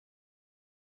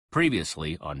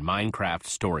Previously on Minecraft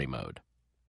Story Mode.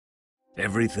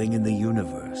 Everything in the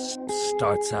universe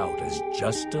starts out as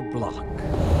just a block.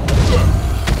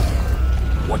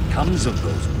 What comes of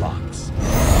those blocks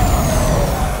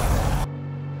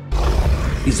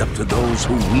is up to those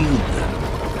who wield them.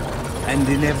 And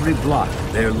in every block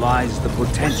there lies the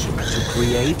potential to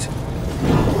create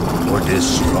or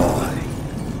destroy.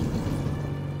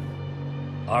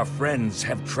 Our friends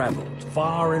have traveled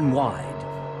far and wide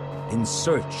in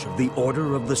search of the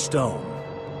Order of the Stone.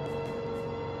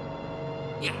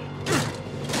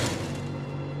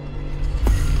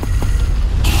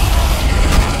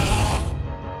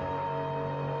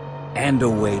 And a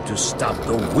way to stop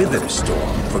the Wither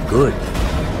Storm for good.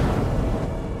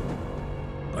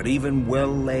 But even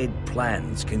well-laid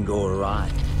plans can go awry.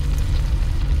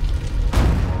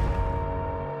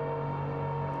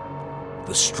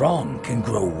 The strong can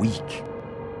grow weak.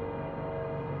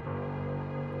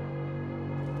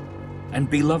 And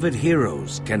beloved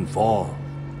heroes can fall.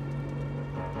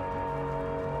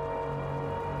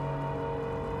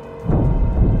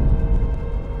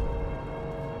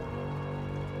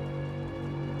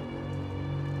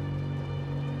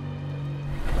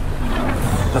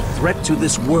 The threat to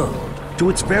this world, to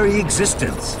its very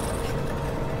existence,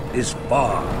 is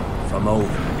far from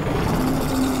over.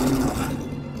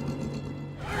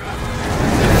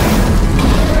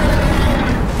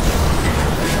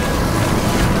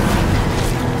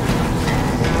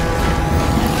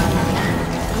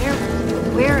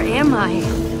 Where am I?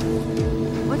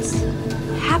 What's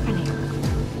happening?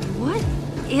 What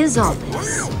is all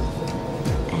this?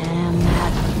 And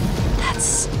that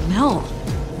smell.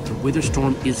 The Wither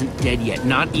Storm isn't dead yet,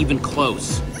 not even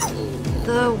close.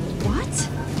 The what?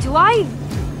 Do I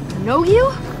know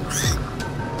you?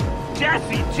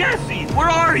 Jesse, where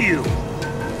are you?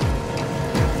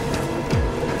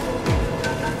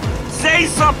 Say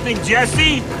something,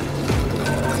 Jesse!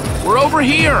 We're over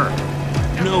here!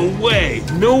 No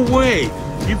way!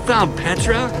 You found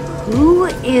Petra? Who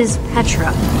is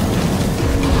Petra?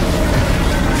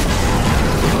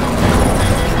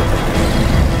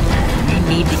 We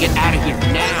need to get out of here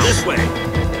now! This way!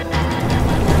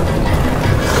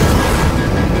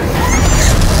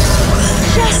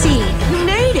 Jesse, you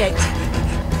made it!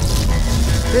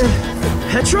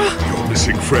 Petra? Your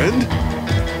missing friend?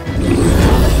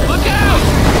 Look out!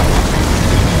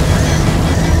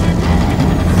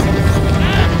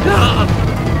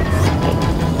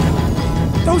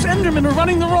 Those Endermen are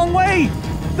running the wrong way!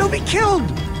 They'll be killed!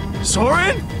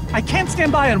 Soren? I can't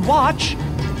stand by and watch.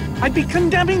 I'd be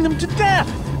condemning them to death.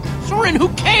 Soren, who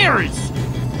cares?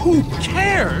 Who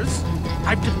cares?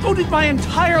 I've devoted my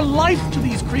entire life to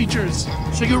these creatures.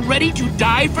 So you're ready to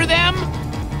die for them?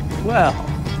 Well,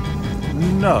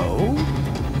 no.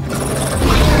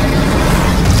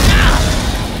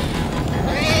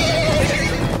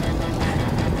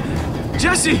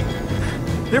 Jesse!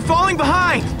 They're falling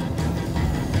behind!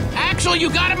 Axel, you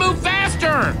gotta move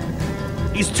faster!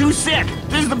 He's too sick!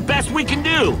 This is the best we can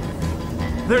do!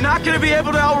 They're not gonna be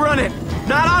able to outrun it!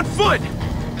 Not on foot!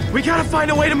 We gotta find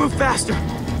a way to move faster!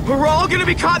 Or we're all gonna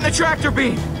be caught in the tractor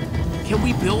beam! Can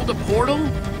we build a portal?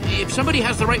 If somebody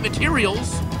has the right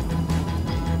materials.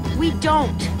 We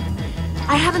don't.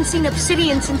 I haven't seen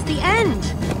obsidian since the end.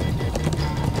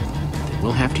 Then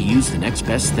we'll have to use the next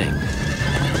best thing.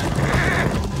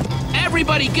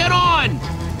 Everybody, get on!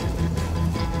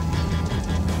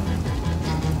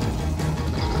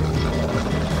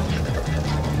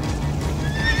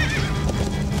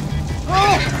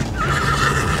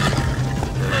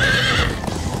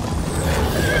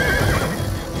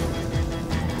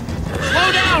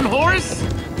 Slow down, horse!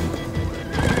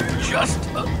 Just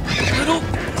a little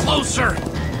closer.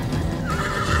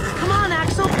 Come on,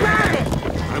 Axel, grab it!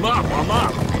 I'm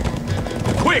up!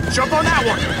 Quick, jump on that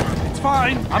one! It's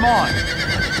fine, I'm on.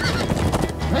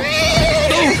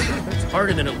 It's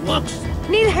harder than it looks.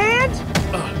 Need a hand?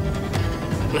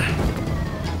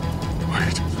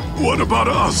 Wait, what about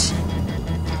us?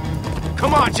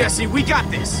 Come on, Jesse, we got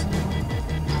this!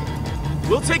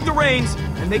 We'll take the reins,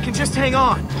 and they can just hang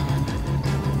on.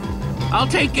 I'll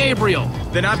take Gabriel.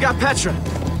 Then I've got Petra.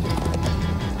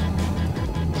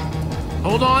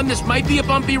 Hold on, this might be a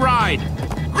bumpy ride.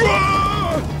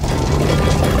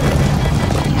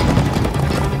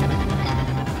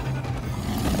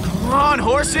 Come on,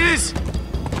 horses!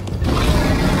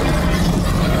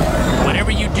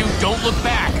 Whatever you do, don't look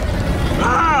back.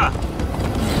 Ah!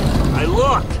 I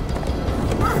looked!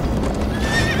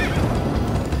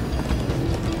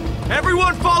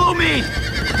 Everyone follow me!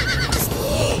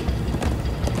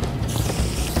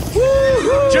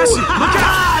 Jesse, look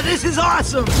out! This is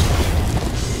awesome!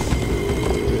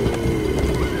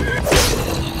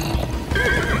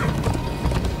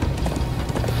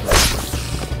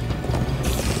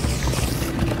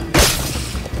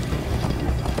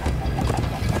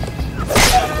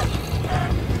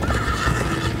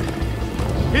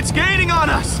 It's gaining on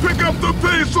us! Pick up the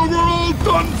pace or we're all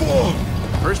done for!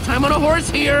 First time on a horse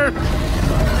here.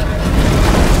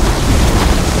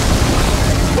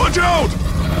 Watch out!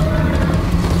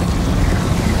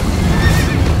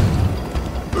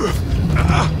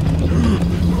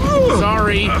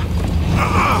 Sorry.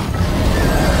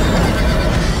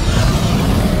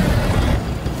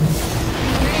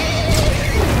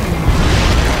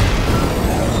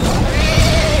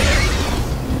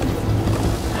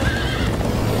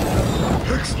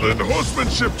 Excellent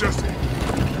horsemanship, Jesse.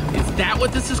 Is that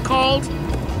what this is called?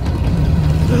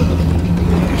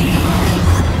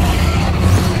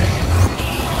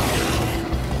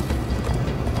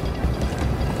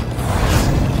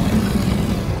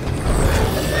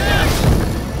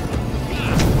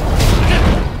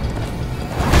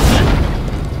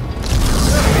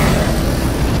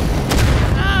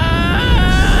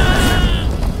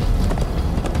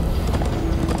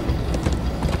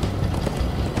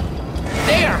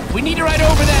 We need to ride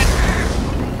over that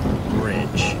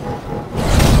bridge.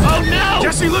 Oh no!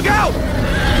 Jesse, look out!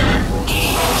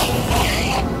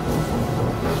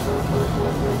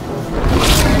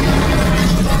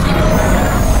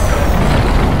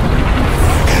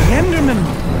 Enderman!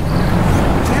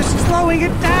 They're slowing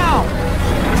it down!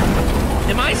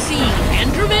 Am I seeing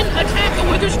Endermen attack a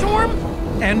Witherstorm?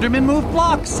 Endermen move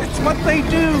blocks. It's what they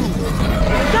do.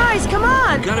 Guys, come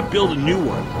on! We gotta build a new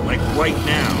one, like right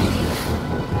now.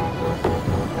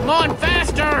 Come on,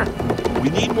 faster! We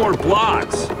need more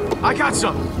blocks. I got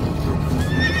some.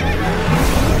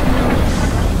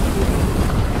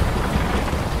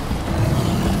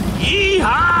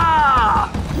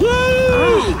 Yeehaw! Woo!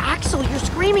 Oh, Axel, you're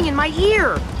screaming in my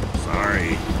ear!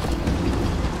 Sorry.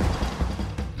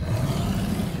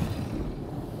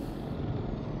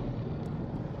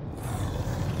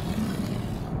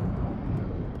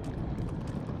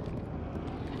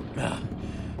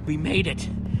 We made it.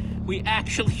 We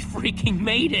actually freaking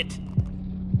made it!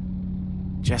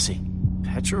 Jesse,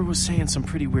 Petra was saying some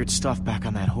pretty weird stuff back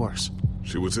on that horse.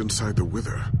 She was inside the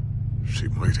Wither. She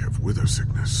might have Wither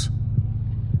sickness.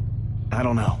 I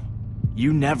don't know.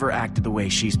 You never acted the way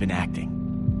she's been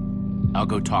acting. I'll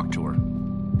go talk to her.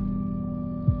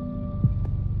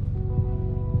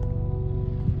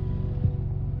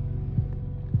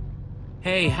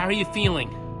 Hey, how are you feeling?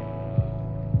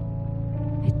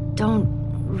 I don't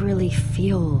really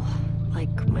feel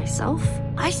like myself.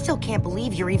 I still can't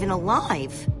believe you're even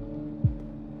alive.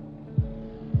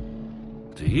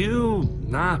 Do you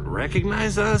not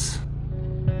recognize us?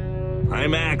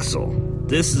 I'm Axel.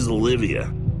 This is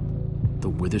Olivia. The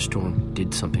Witherstorm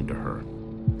did something to her.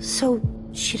 So,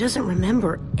 she doesn't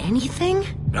remember anything?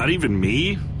 Not even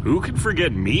me? Who can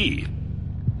forget me?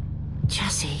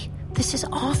 Jesse, this is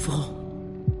awful.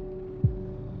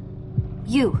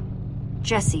 You,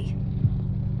 Jesse.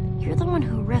 You're the one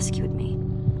who rescued me.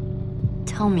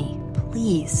 Tell me,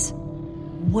 please,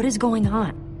 what is going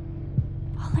on?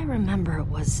 All I remember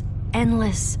was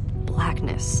endless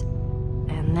blackness.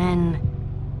 And then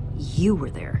you were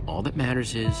there. All that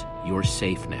matters is you're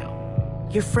safe now.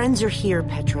 Your friends are here,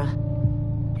 Petra.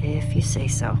 If you say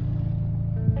so.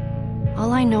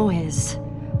 All I know is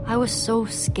I was so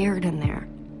scared in there.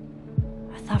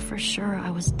 I thought for sure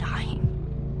I was dying.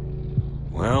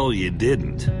 Well, you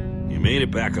didn't. You made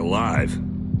it back alive.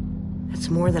 That's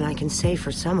more than I can say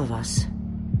for some of us.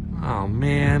 Oh,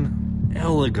 man.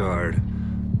 Ellegaard.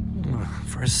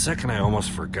 For a second, I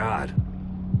almost forgot.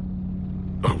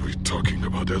 Are we talking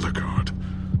about Ellegaard?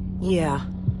 Yeah.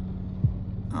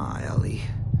 Aw, Ellie.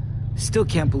 Still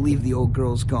can't believe the old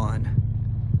girl's gone.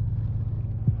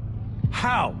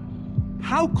 How?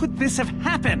 How could this have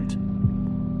happened?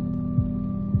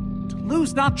 To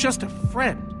lose not just a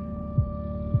friend,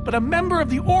 but a member of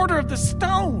the Order of the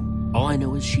Stone! All I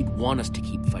know is she'd want us to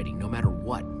keep fighting, no matter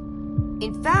what.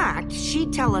 In fact,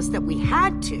 she'd tell us that we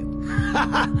had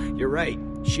to. You're right.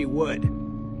 She would.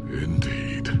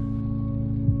 Indeed.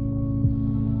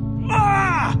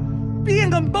 Ah!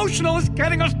 Being emotional is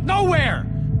getting us nowhere!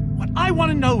 What I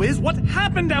want to know is what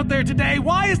happened out there today?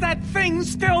 Why is that thing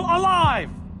still alive?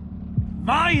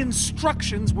 My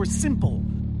instructions were simple.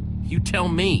 You tell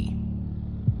me.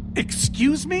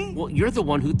 Excuse me? Well, you're the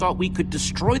one who thought we could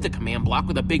destroy the command block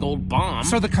with a big old bomb.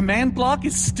 So the command block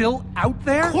is still out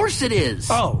there? Of course it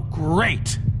is! Oh,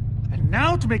 great. And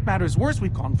now, to make matters worse,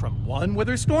 we've gone from 1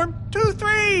 Witherstorm to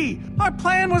 3! Our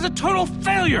plan was a total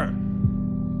failure!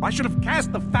 I should have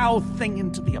cast the foul thing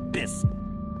into the abyss.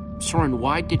 Soren,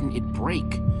 why didn't it break?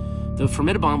 The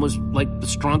Formidabomb was like the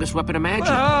strongest weapon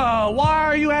imaginable. Oh, why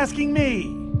are you asking me?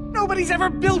 Nobody's ever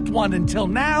built one until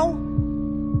now.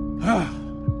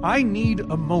 I need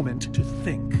a moment to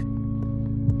think.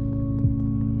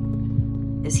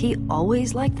 Is he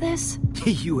always like this?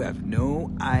 You have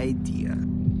no idea.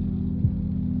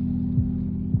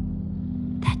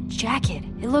 That jacket,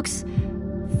 it looks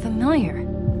familiar.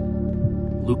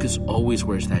 Lucas always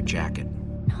wears that jacket.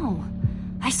 No,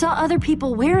 I saw other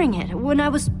people wearing it when I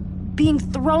was being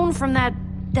thrown from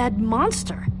that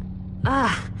monster.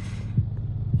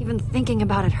 Even thinking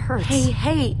about it hurts.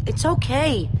 Hey, it's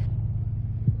okay.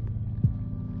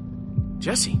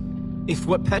 Jesse, if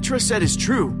what Petra said is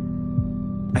true,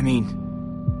 I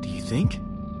mean, do you think?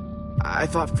 I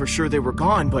thought for sure they were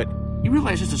gone, but... You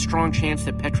realize there's a strong chance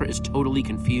that Petra is totally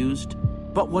confused?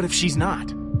 But what if she's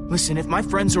not? Listen, if my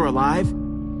friends are alive,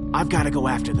 I've got to go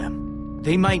after them.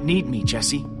 They might need me,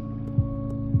 Jesse.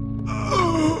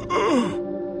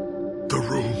 The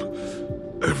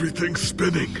room. Everything's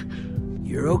spinning.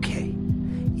 You're okay.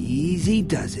 Easy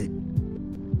does it.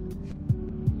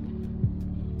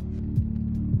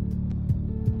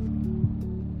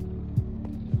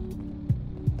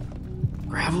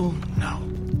 Gravel? No.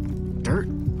 Dirt?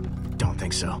 Don't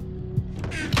think so.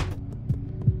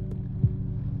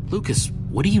 Lucas,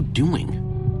 what are you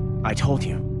doing? I told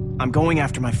you. I'm going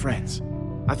after my friends.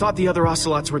 I thought the other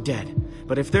Ocelots were dead,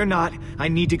 but if they're not, I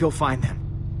need to go find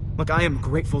them. Look, I am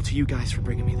grateful to you guys for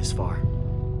bringing me this far,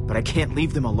 but I can't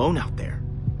leave them alone out there.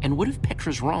 And what if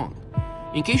Petra's wrong?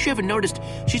 In case you haven't noticed,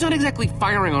 she's not exactly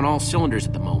firing on all cylinders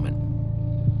at the moment.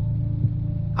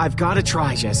 I've got to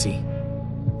try, Jesse.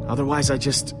 Otherwise, I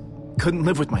just couldn't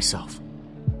live with myself.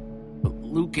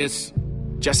 Lucas...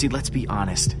 Jesse, let's be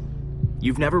honest.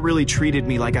 You've never really treated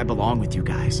me like I belong with you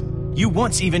guys. You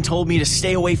once even told me to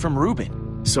stay away from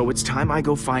Reuben. So it's time I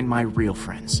go find my real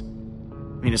friends.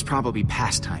 I mean, it's probably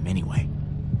past time anyway.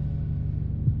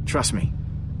 Trust me,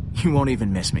 you won't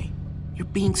even miss me. You're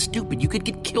being stupid. You could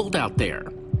get killed out there.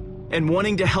 And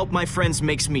wanting to help my friends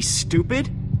makes me stupid?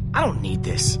 I don't need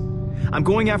this. I'm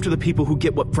going after the people who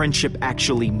get what friendship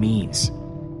actually means.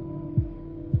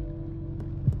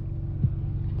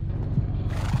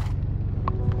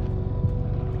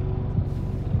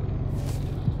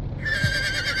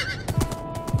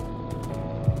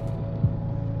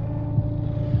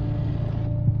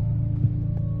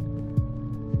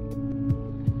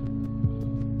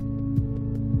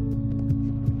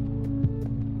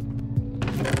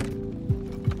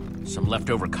 Some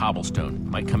leftover cobblestone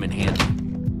might come in handy.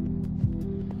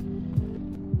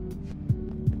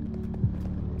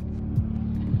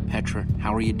 Petra,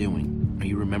 how are you doing? Are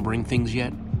you remembering things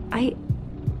yet? I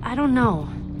don't know.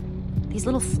 These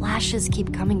little flashes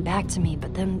keep coming back to me,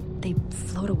 but then they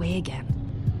float away again.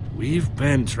 We've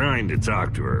been trying to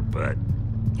talk to her, but...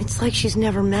 It's like she's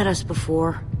never met us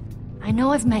before. I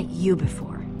know I've met you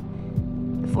before.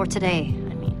 Before today,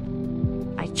 I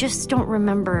mean. I just don't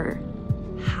remember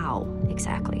how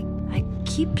exactly. I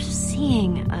keep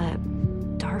seeing a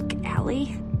dark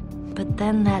alley, but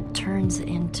then that turns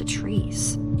into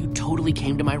trees. You totally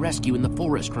came to my rescue in the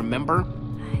forest, remember?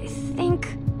 I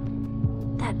think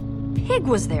that pig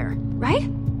was there, right?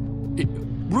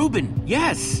 Reuben,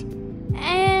 yes.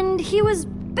 And he was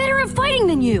better at fighting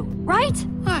than you, right?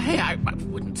 Hey, I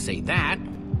wouldn't say that.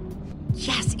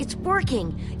 Yes, it's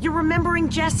working. You're remembering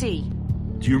Jesse.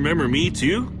 Do you remember me,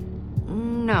 too?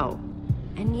 No.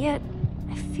 And yet,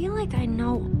 I feel like I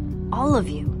know all of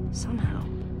you, somehow.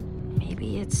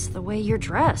 Maybe it's the way you're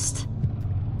dressed.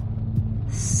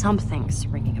 Something's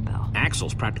ringing a bell.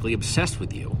 Axel's practically obsessed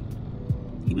with you.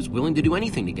 He was willing to do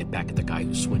anything to get back at the guy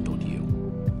who swindled you.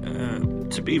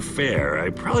 To be fair, I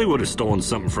probably would have stolen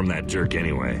something from that jerk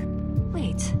anyway.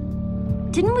 Wait.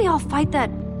 Didn't we all fight that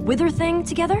wither thing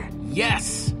together?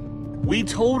 Yes! We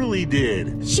totally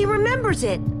did. She remembers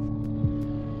it.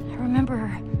 I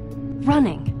remember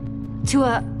running to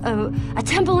a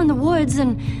temple in the woods,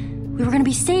 and we were gonna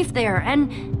be safe there,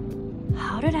 and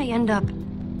how did I end up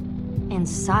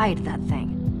inside that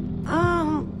thing?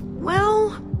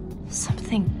 Well...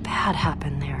 Something bad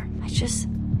happened there.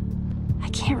 I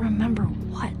can't remember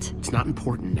what. It's not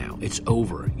important now. It's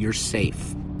over. You're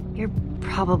safe. You're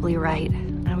probably right.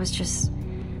 I was just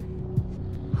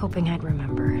hoping I'd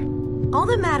remember. All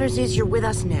that matters is you're with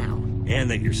us now. And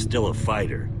that you're still a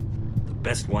fighter. The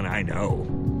best one I know.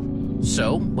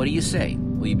 So, what do you say?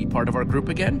 Will you be part of our group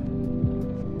again?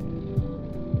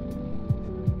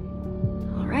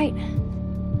 All right.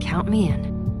 Count me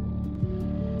in.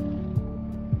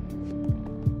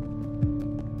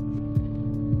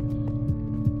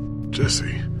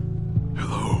 Jesse,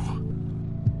 hello.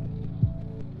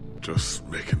 Just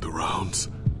making the rounds.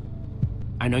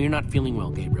 I know you're not feeling well,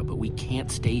 Gabriel, but we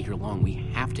can't stay here long. We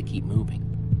have to keep moving.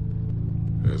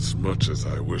 As much as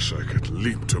I wish I could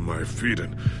leap to my feet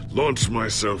and launch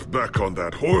myself back on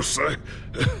that horse,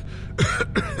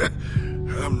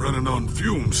 running on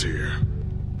fumes here.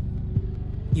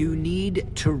 You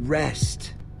need to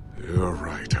rest. You're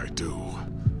right, I do.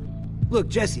 Look,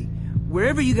 Jesse,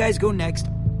 wherever you guys go next,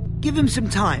 give him some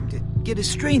time to get his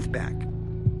strength back.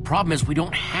 Problem is, we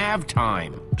don't have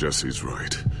time. Jesse's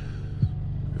right.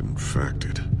 In fact,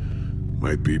 it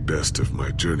might be best if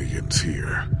my journey ends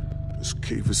here. This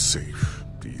cave is safe,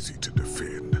 easy to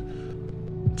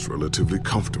defend. It's relatively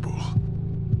comfortable.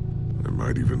 I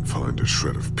might even find a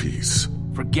shred of peace.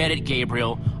 Forget it,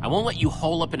 Gabriel. I won't let you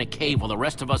hole up in a cave while the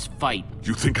rest of us fight.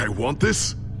 You think I want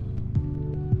this?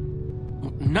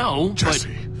 No,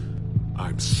 Jesse,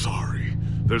 I'm sorry.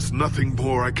 There's nothing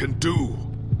more I can do.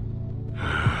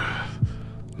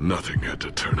 Nothing had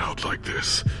to turn out like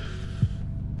this.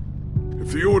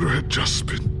 If the Order had just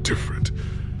been different,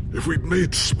 if we'd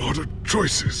made smarter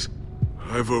choices,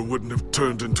 Ivor wouldn't have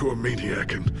turned into a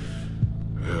maniac and...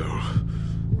 well,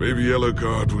 maybe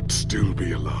Ellegaard would still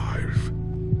be alive.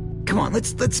 Come on,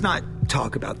 let's not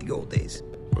talk about the old days.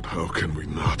 But how can we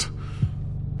not?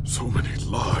 So many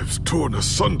lives torn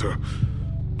asunder.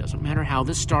 Doesn't matter how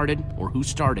this started or who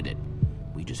started it.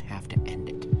 We just have to end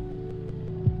it.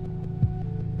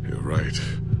 You're right.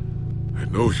 I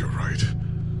know you're right.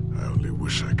 I only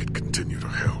wish I could continue to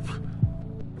help.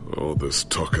 All this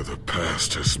talk of the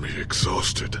past has me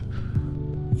exhausted.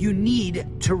 You need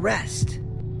to rest.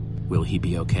 Will he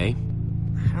be okay?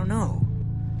 I don't know.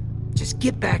 Just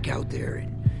get back out there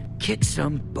and kick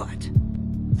some butt.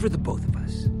 For the both of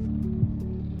us.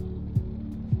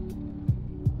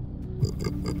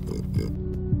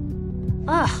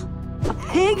 Ugh, a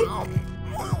pig?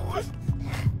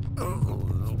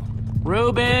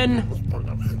 Reuben!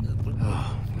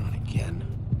 Oh, not again.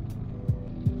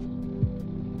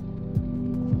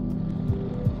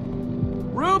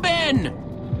 Reuben!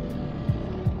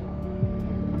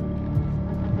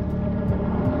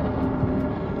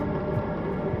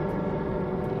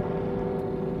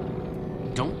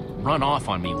 Don't run off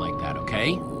on me like that,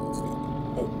 okay?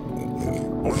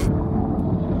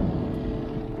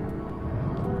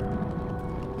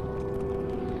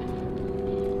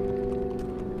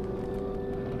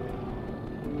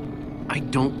 I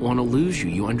don't want to lose you,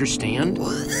 you understand?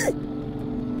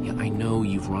 Yeah, I know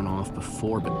you've run off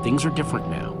before, but things are different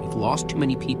now. We've lost too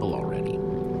many people already.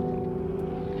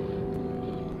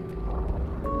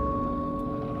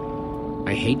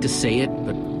 I hate to say it,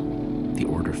 but the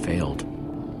Order failed.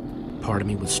 Part of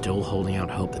me was still holding out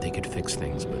hope that they could fix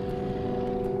things, but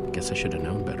I guess I should have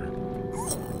known better.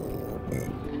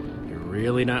 You're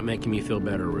really not making me feel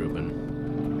better,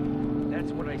 Reuben.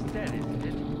 That's what I said, isn't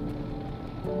it?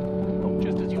 Oh,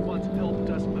 just as you once helped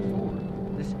us before.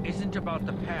 This isn't about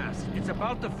the past, it's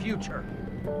about the future.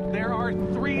 There are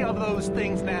 3 of those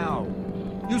things now.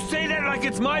 You say that like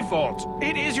it's my fault!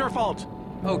 It is your fault.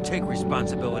 Oh, take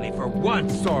responsibility for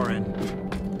once, Soren.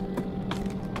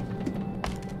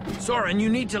 Soren, you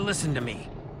need to listen to me.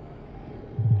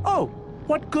 Oh,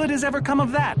 what good has ever come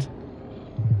of that?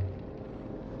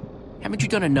 Haven't you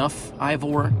done enough,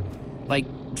 Ivor? Like,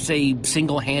 say,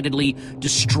 single-handedly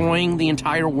destroying the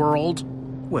entire world?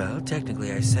 Well,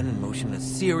 technically I set in motion a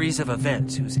series of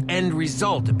events whose end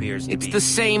result appears to be... It's the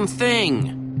same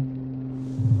thing!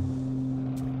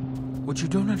 What you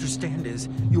don't understand is,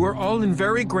 you are all in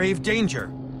very grave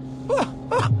danger.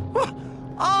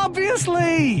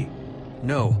 Obviously!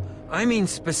 No, I mean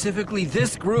specifically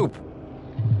this group.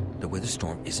 The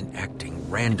Witherstorm isn't acting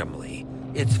randomly.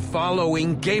 It's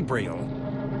following Gabriel.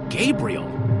 Gabriel?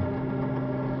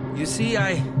 You see,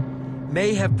 I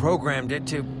may have programmed it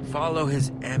to follow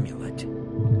his amulet.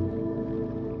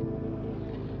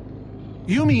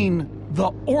 You mean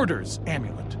the Order's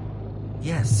amulet?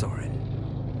 Yes, Soren.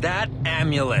 That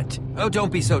amulet. Oh,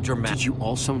 don't be so dramatic. Did you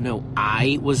also know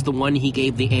I was the one he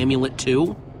gave the amulet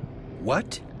to?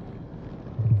 What?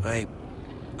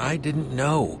 I didn't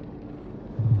know.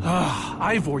 Ah,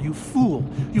 Ivor, you fool.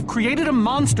 You've created a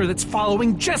monster that's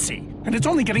following Jesse, and it's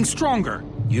only getting stronger.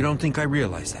 You don't think I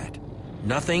realize that?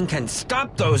 Nothing can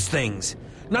stop those things.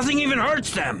 Nothing even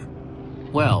hurts them.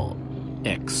 Well,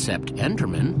 except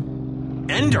Enderman.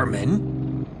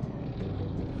 Enderman?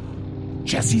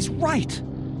 Jesse's right.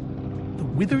 The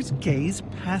Wither's gaze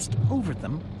passed over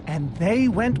them, and they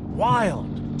went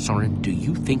wild. Soren, do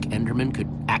you think Enderman could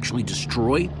actually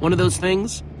destroy one of those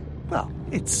things? Well,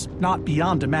 it's not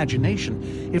beyond imagination.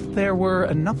 If there were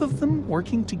enough of them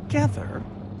working together,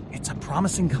 it's a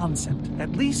promising concept,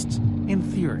 at least in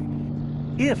theory.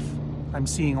 If I'm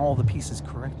seeing all the pieces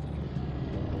correctly.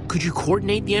 Could you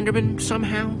coordinate the Endermen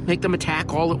somehow? Make them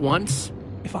attack all at once?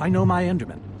 If I know my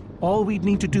Endermen, all we'd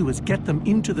need to do is get them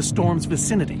into the storm's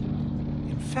vicinity.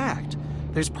 In fact,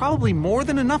 there's probably more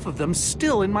than enough of them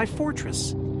still in my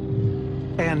fortress.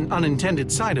 an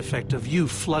unintended side effect of you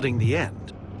flooding the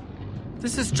end.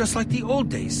 This is just like the old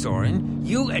days, Soren.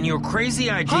 You and your crazy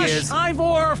ideas... Hush,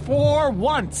 Ivor, for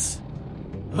once!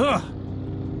 Ugh.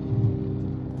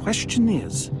 Question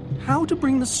is, how to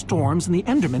bring the Storms and the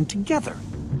Endermen together?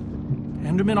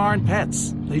 Endermen aren't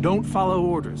pets. They don't follow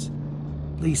orders.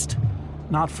 At least,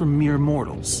 not from mere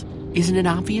mortals. Isn't it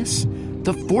obvious?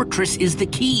 The fortress is the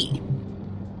key.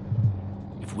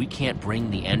 If we can't bring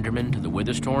the Endermen to the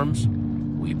Witherstorms,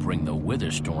 we bring the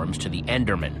Witherstorms to the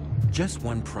Endermen. Just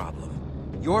one problem.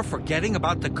 You're forgetting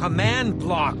about the command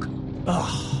block.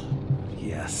 Ugh.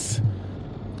 Yes.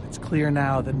 It's clear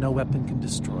now that no weapon can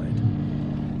destroy it.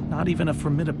 Not even a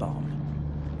Formidabomb.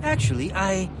 Actually,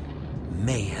 I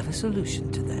may have a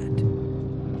solution to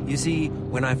that. You see,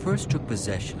 when I first took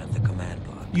possession of the command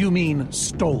block... You mean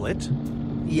stole it?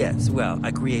 Yes, well,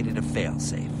 I created a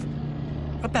failsafe.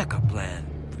 A backup plan,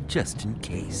 for just in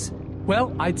case.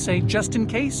 Well, I'd say just in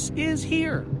case is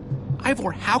here.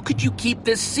 Ivor, how could you keep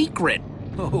this secret?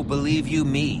 Oh, believe you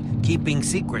me, keeping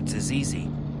secrets is easy.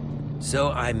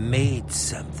 So I made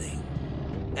something.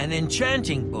 An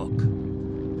enchanting book.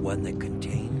 One that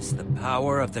contains the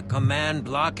power of the command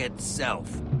block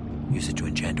itself. Use it to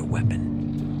enchant a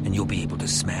weapon, and you'll be able to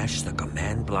smash the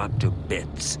command block to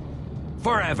bits.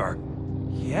 Forever!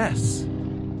 Yes.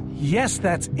 Yes,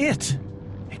 that's it.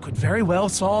 It could very well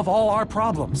solve all our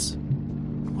problems.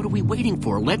 What are we waiting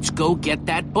for? Let's go get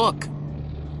that book.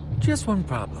 Just one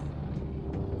problem.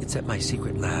 It's at my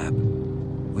secret lab,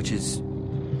 which is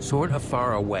sort of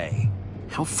far away.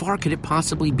 How far could it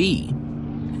possibly be?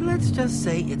 Let's just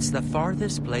say it's the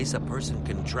farthest place a person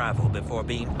can travel before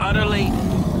being utterly...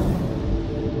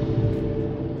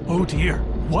 Oh dear,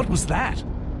 what was that?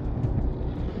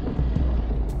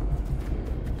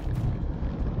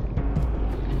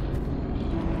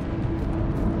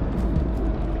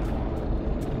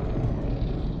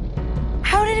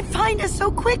 How did it find us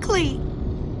so quickly?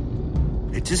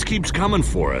 It just keeps coming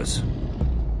for us.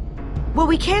 Well,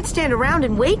 we can't stand around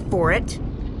and wait for it.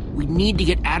 We need to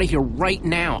get out of here right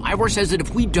now. Ivor says that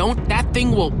if we don't, that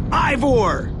thing will...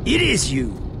 Ivor! It is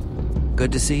you!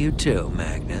 Good to see you too,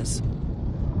 Magnus.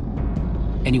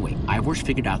 Anyway, Ivor's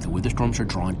figured out the Witherstorms are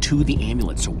drawn to the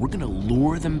amulet, so we're gonna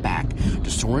lure them back to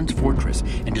Soren's fortress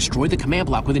and destroy the command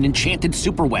block with an enchanted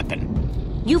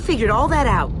superweapon. You figured all that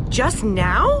out just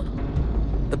now?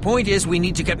 The point is we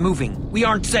need to get moving. We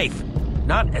aren't safe.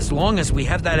 Not as long as we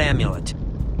have that amulet.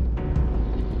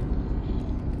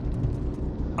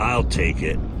 I'll take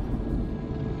it.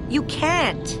 You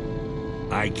can't.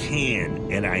 I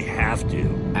can, and I have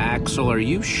to. Axel, are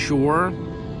you sure?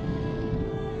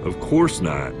 Of course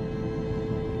not.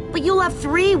 But you'll have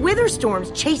 3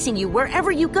 Witherstorms chasing you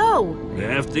wherever you go.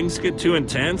 If things get too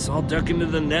intense, I'll duck into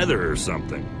the Nether or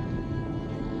something.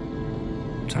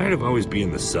 I'm tired of always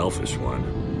being the selfish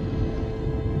one.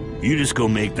 You just go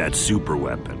make that super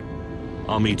weapon.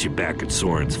 I'll meet you back at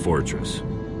Soren's fortress.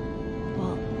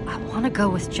 Well, I want to go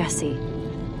with Jesse.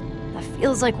 That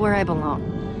feels like where I belong.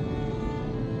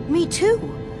 Me too.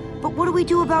 But what do we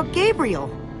do about Gabriel?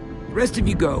 The rest of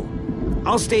you go.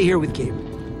 I'll stay here with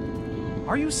Gabriel.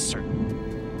 Are you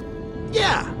certain?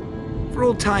 Yeah, for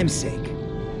old time's sake.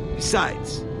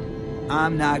 Besides,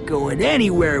 I'm not going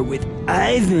anywhere with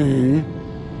Ivan.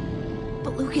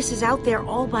 But Lucas is out there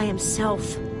all by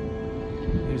himself.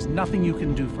 There's nothing you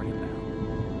can do for him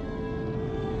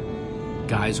now.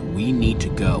 Guys, we need to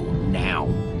go now.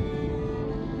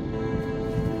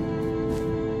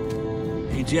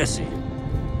 Hey, Jesse.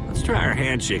 Let's try our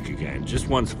handshake again, just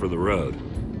once for the road.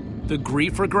 The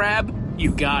griefer grab?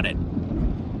 You got it.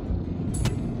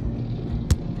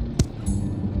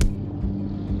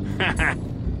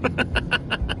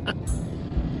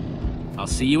 I'll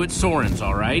see you at Soren's,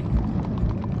 all right?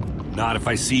 Not if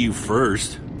I see you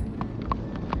first.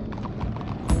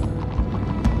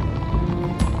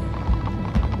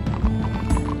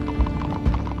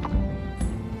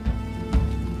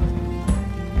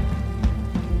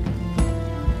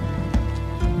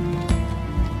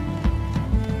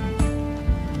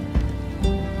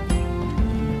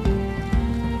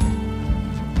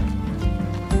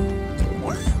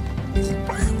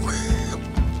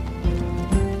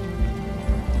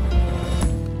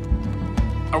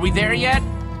 Are we there yet?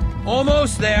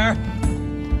 Almost there.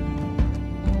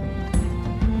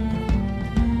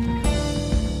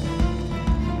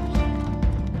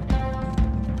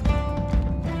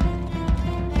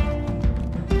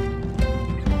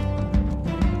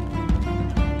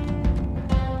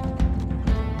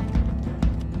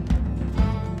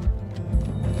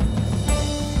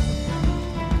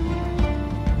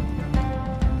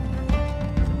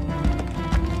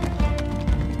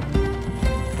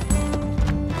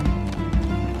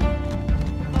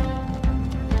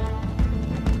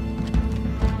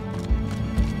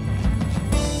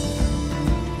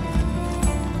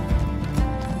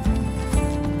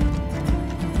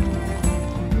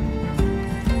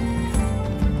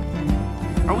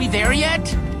 we there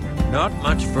yet? Not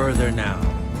much further now.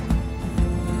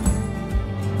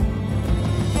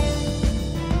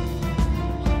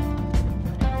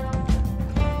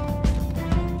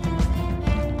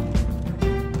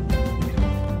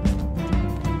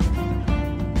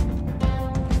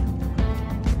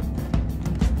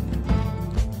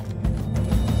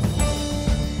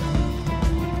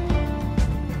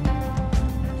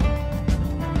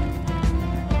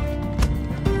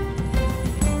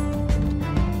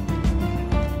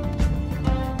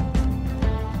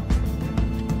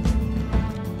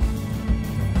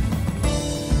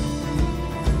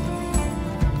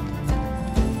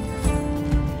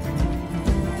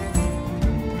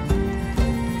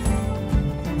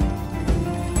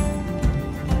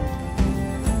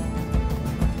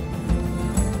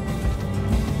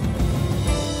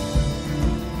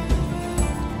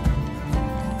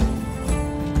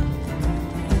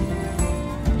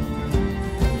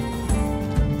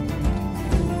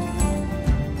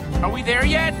 Are we there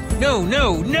yet? No,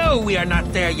 no, no, we are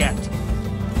not there yet.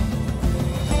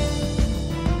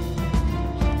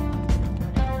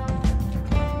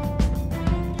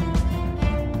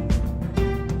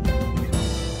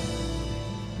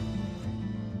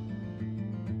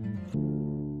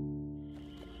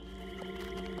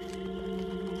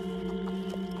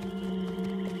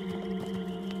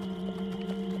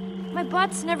 My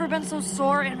butt's never been so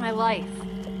sore in my life.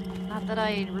 Not that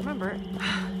I remember.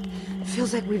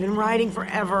 Feels like we've been riding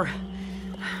forever.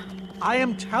 I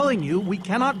am telling you, we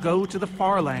cannot go to the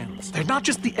far lands. They're not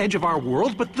just the edge of our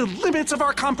world, but the limits of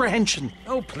our comprehension.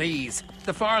 Oh, please.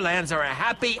 The far lands are a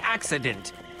happy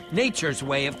accident. Nature's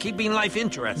way of keeping life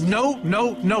interesting. No,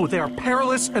 no, no. They are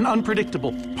perilous and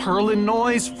unpredictable. Purlin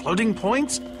noise, floating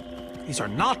points. These are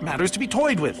not matters to be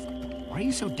toyed with. Why are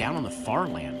you so down on the far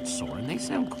lands, Soren? They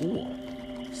sound cool.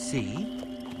 See?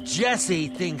 Jesse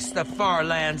thinks the far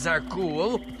lands are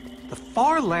cool. The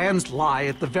far lands lie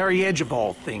at the very edge of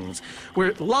all things,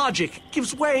 where logic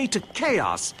gives way to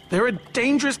chaos. They're a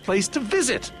dangerous place to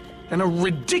visit, and a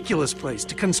ridiculous place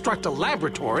to construct a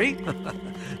laboratory.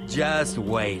 Just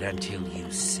wait until you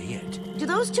see it. Do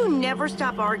those two never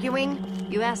stop arguing?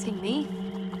 You asking me?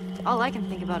 All I can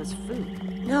think about is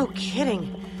food. No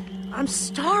kidding. I'm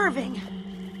starving.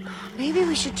 Maybe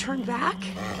we should turn back?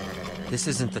 This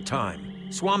isn't the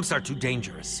time. Swamps are too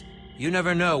dangerous. You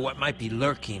never know what might be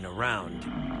lurking around.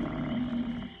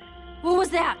 What was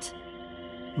that?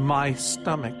 My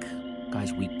stomach.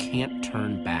 Guys, we can't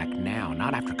turn back now,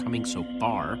 not after coming so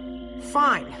far.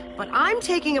 Fine, but I'm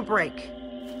taking a break.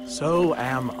 So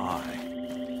am I.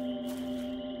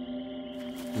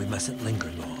 We mustn't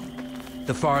linger long.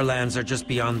 The far lands are just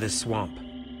beyond this swamp.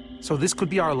 So this could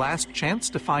be our last chance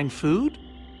to find food?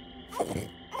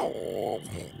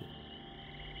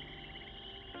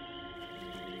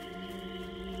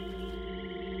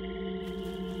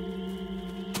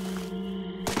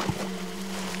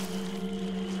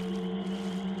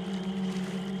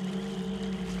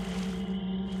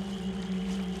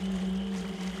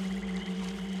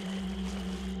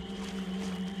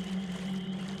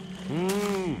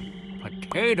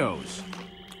 Potatoes.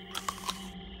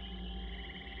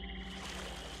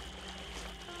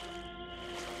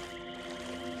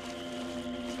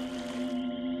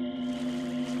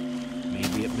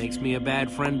 Maybe it makes me a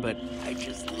bad friend, but I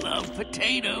just love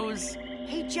potatoes.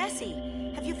 Hey, Jesse,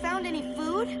 have you found any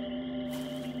food?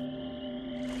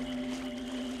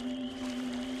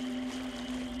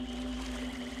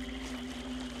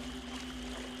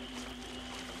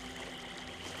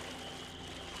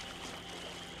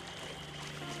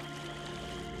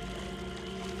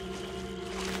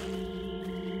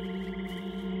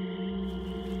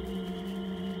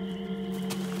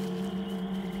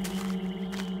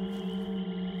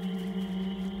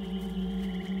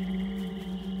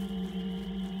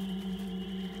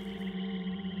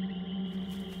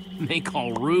 They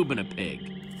call Reuben a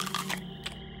pig.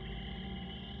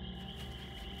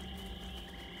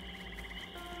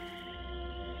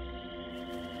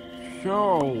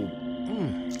 So,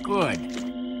 good.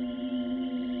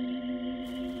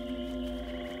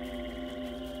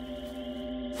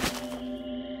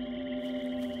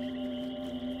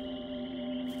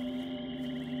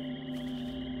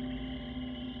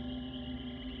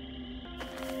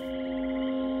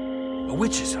 A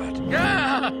witch's hut.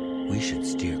 Ah! We should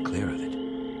steer clear of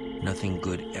it. Nothing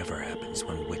good ever happens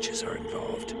when witches are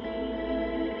involved.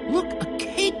 Look, a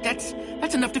cake! That's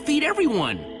enough to feed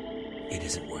everyone! It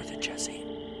isn't worth it, Jesse.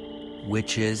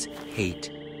 Witches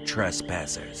hate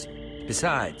trespassers.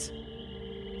 Besides,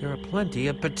 there are plenty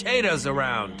of potatoes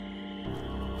around.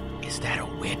 Is that a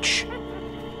witch?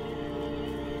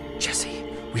 Jesse,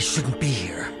 we shouldn't be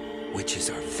here. Witches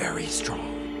are very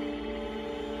strong.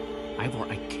 Ivor,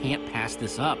 I can't pass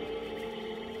this up.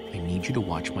 I need you to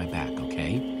watch my back,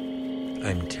 okay?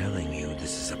 I'm telling you,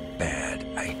 this is a bad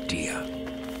idea.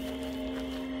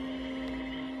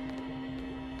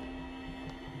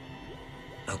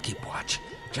 I'll keep watch.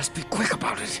 Just be quick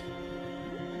about it.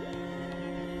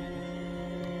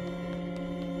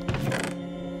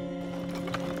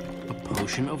 A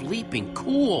potion of leaping.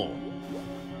 Cool.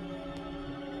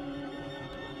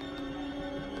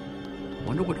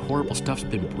 Wonder what horrible stuff's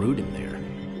been brewed in there.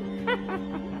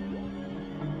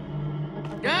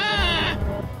 Ah!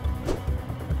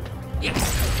 Yes!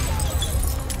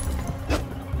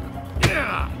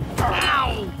 Yeah!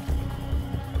 Ow!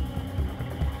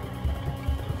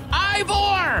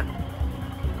 Ivor!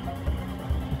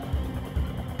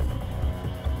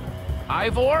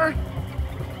 Ivor?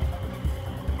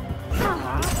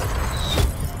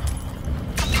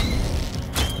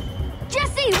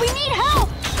 Jesse, we need help!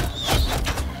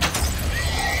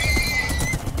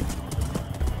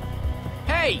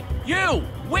 Hey, you!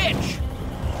 Witch!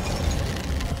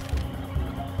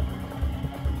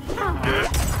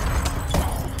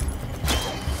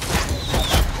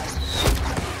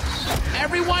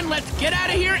 Everyone, let's get out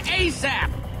of here ASAP!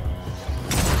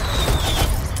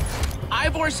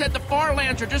 Ivor said the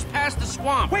Farlands are just past the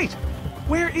swamp. Wait!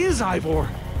 Where is Ivor?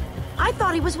 I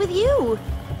thought he was with you.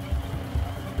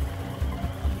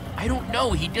 I don't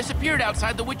know. He disappeared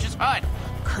outside the witch's hut.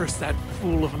 Curse that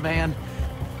fool of a man.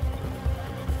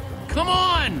 Come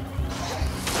on!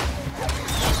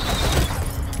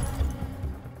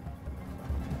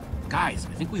 Guys,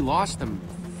 I think we lost them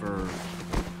for...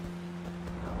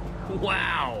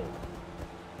 Wow!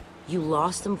 You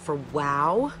lost them for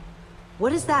WoW?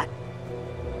 What is that?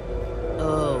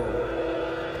 Oh,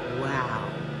 wow.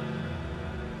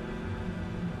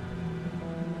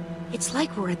 It's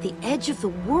like we're at the edge of the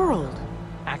world.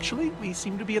 Actually, we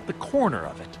seem to be at the corner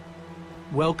of it.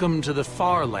 Welcome to the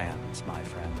Farlands, my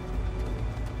friend.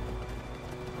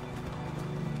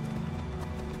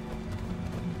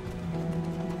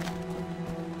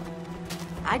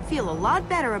 I'd feel a lot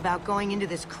better about going into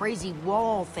this crazy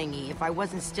wall thingy if I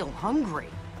wasn't still hungry.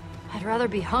 I'd rather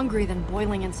be hungry than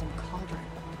boiling in some cauldron.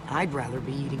 I'd rather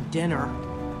be eating dinner.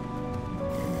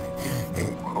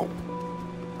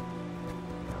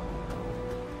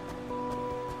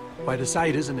 Quite a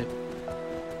sight, isn't it?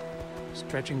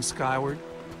 Stretching skyward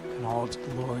in all its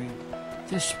glory.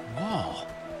 This wall...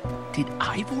 Did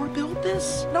Ivor build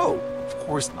this? No, of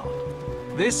course not.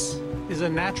 This is a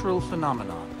natural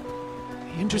phenomenon.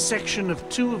 The intersection of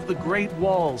two of the great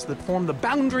walls that form the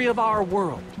boundary of our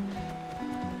world.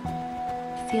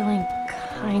 Feeling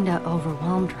kinda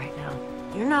overwhelmed right now.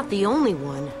 You're not the only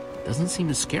one. Doesn't seem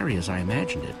as scary as I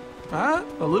imagined it. A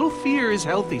little fear is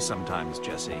healthy sometimes,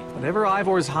 Jesse. Whatever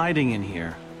Ivor's hiding in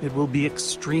here, it will be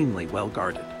extremely well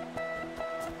guarded.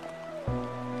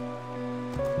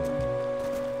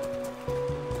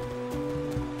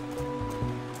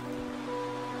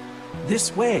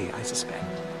 This way, I suspect.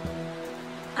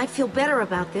 I'd feel better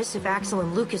about this if Axel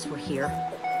and Lucas were here.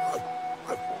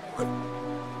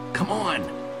 Come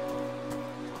on!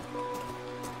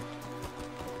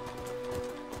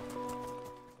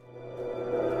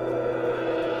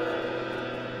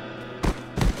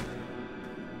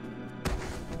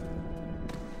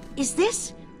 Is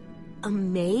this a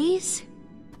maze?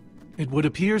 It would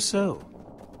appear so.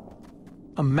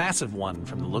 A massive one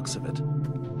from the looks of it.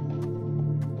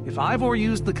 If Ivor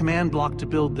used the command block to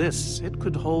build this, it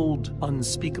could hold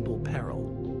unspeakable peril.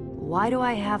 Why do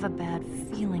I have a bad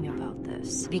feeling about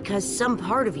this? Because some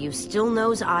part of you still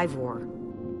knows Ivor.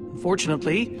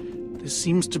 Unfortunately, this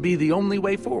seems to be the only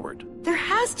way forward. There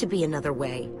has to be another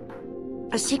way.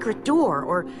 A secret door,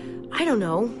 or I don't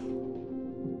know.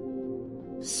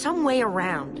 Some way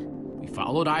around. We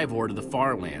followed Ivor to the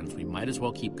Farlands. We might as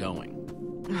well keep going.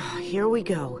 Here we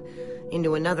go.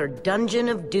 Into another dungeon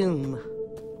of doom.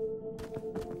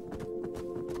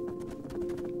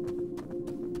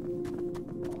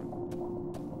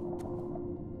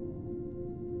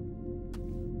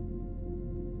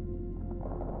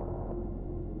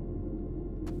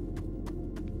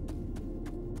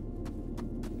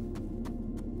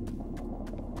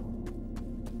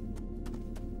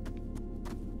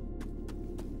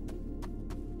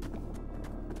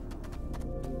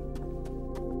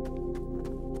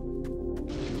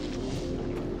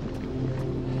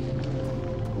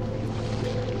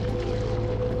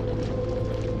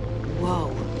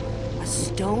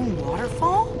 Stone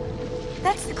waterfall?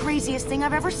 That's the craziest thing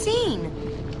I've ever seen.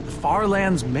 The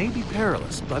Farlands may be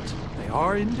perilous, but they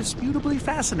are indisputably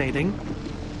fascinating.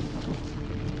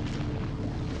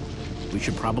 We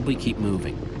should probably keep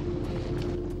moving.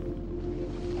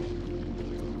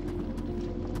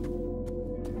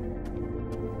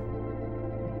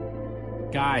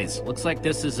 Guys, looks like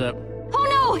this is a...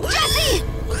 Oh no! Jesse!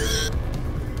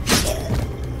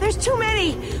 There's too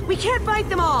many! We can't fight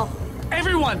them all!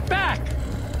 Everyone, back!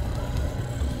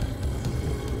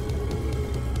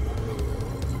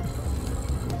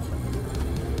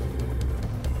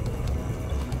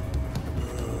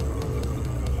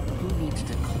 Who needs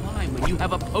to climb when you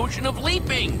have a potion of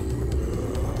leaping?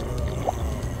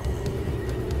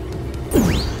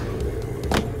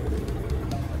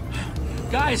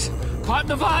 Guys, caught in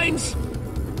the vines!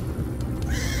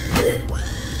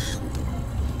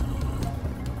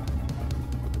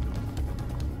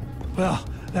 Well,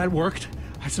 that worked,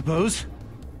 I suppose.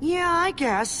 Yeah, I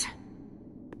guess.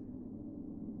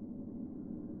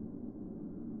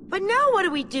 But now what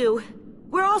do we do?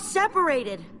 We're all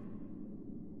separated.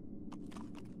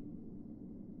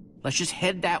 Let's just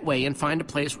head that way and find a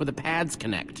place where the paths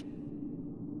connect.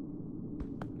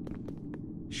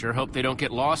 Sure hope they don't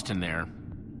get lost in there.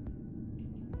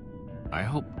 I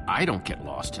hope I don't get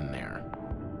lost in there.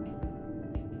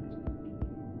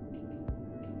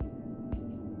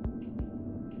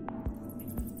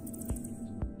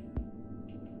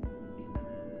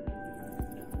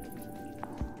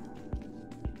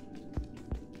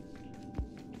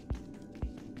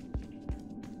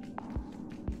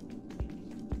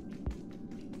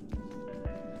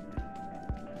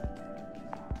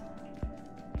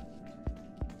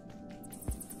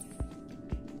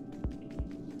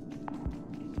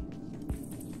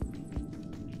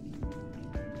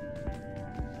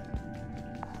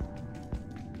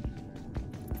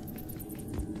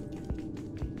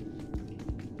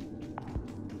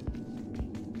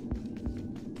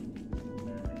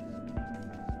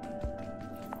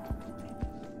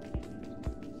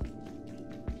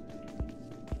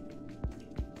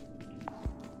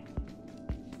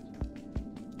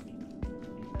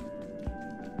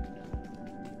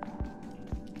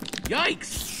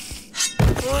 Yikes!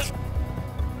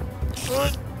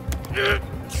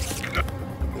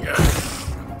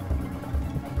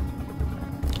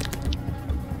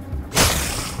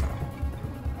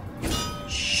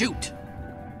 Shoot!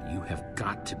 You have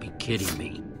got to be kidding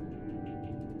me.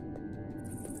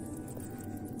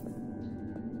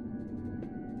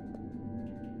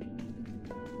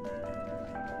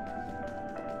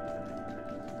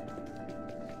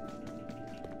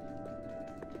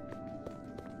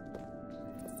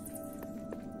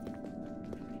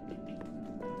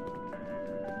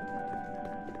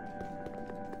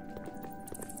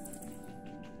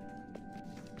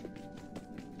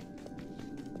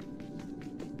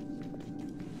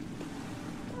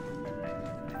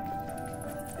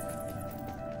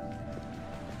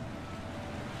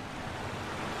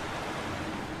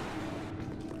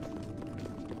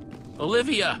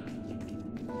 Olivia!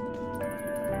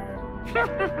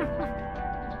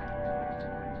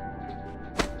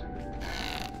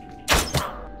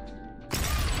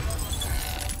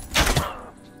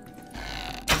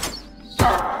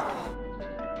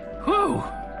 Whew!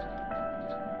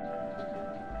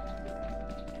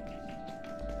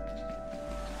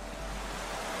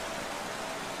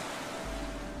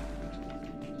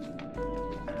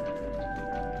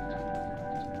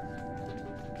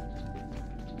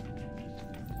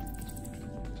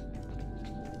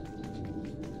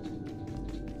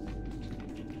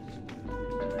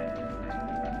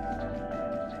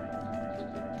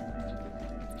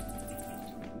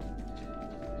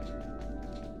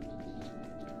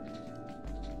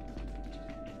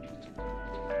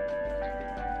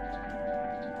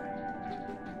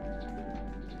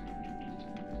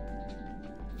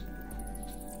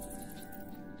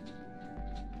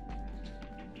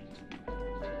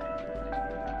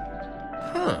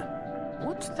 Huh.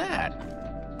 What's that?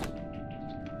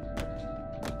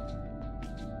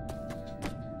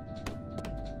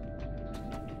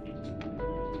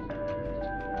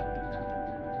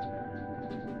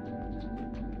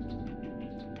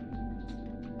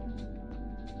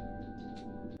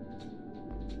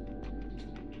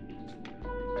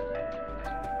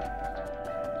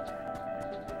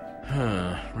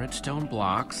 Huh. Redstone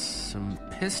blocks, some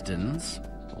pistons.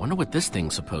 I wonder what this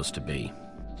thing's supposed to be.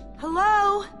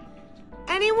 Hello?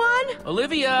 Anyone?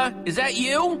 Olivia, is that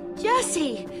you?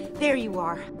 Jesse! There you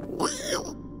are.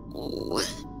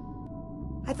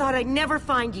 I thought I'd never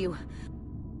find you.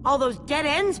 All those dead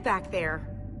ends back there.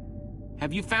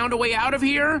 Have you found a way out of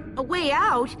here? A way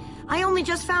out? I only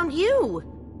just found you.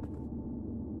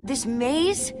 This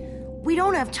maze? We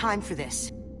don't have time for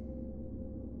this.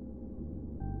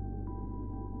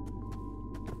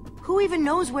 Who even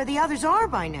knows where the others are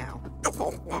by now?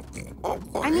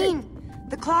 I mean,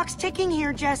 the clock's ticking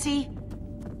here, Jesse.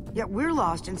 Yet we're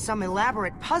lost in some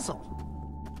elaborate puzzle.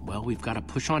 Well, we've got to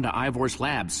push on to Ivor's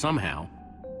lab somehow.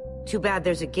 Too bad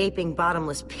there's a gaping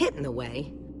bottomless pit in the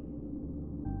way.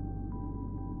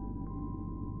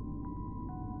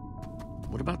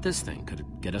 What about this thing? Could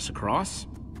it get us across?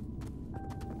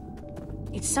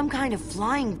 It's some kind of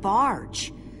flying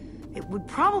barge. It would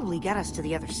probably get us to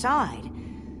the other side.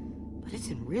 But it's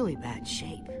in really bad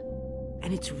shape.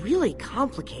 And it's really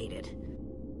complicated.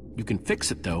 You can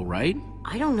fix it though, right?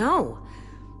 I don't know.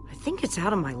 I think it's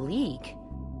out of my league.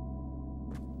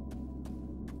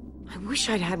 I wish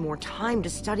I'd had more time to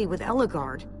study with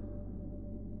Ellegaard.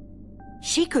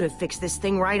 She could have fixed this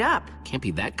thing right up. Can't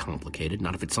be that complicated,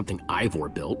 not if it's something Ivor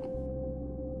built.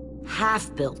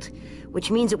 Half-built,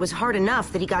 which means it was hard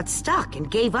enough that he got stuck and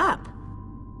gave up.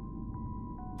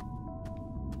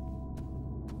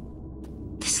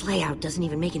 This layout doesn't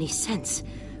even make any sense.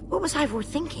 What was Ivor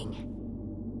thinking?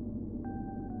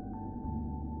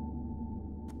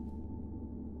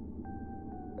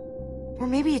 Or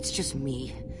maybe it's just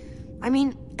me. I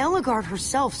mean, Ellegaard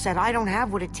herself said I don't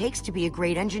have what it takes to be a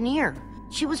great engineer.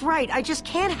 She was right, I just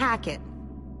can't hack it.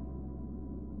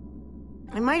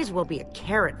 I might as well be a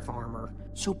carrot farmer.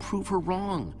 So prove her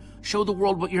wrong. Show the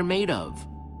world what you're made of.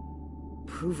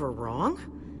 Prove her wrong?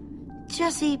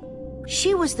 Jesse,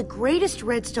 she was the greatest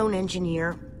redstone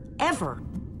engineer ever.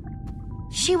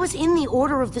 She was in the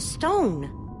Order of the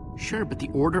Stone. Sure, but the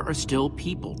Order are still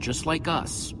people, just like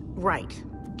us. Right,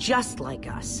 just like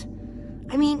us.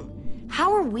 I mean,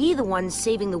 how are we the ones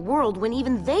saving the world when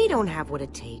even they don't have what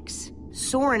it takes?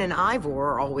 Soren and Ivor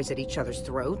are always at each other's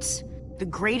throats. The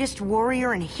greatest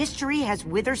warrior in history has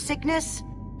wither sickness.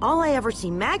 All I ever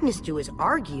see Magnus do is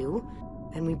argue,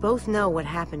 and we both know what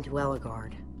happened to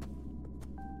Ellegaard.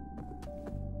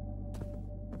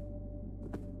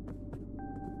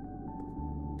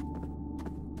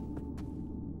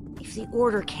 If the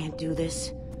Order can't do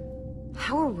this,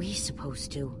 how are we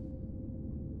supposed to?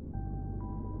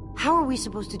 How are we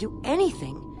supposed to do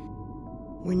anything?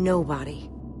 We're nobody.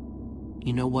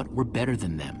 You know what? We're better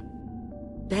than them.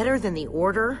 Better than the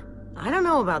Order? I don't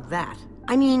know about that.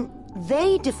 I mean,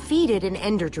 they defeated an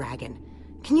Ender Dragon.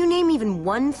 Can you name even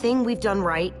one thing we've done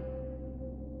right?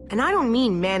 And I don't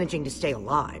mean managing to stay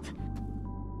alive.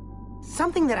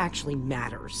 Something that actually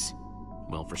matters.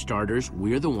 Well, for starters,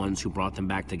 we're the ones who brought them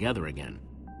back together again.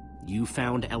 You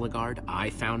found Ellegaard, I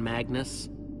found Magnus.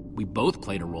 We both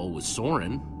played a role with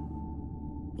Soren.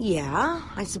 Yeah,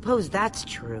 I suppose that's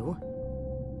true.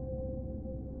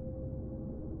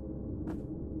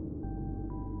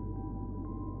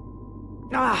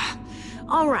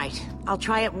 All right. I'll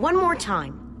try it one more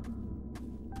time.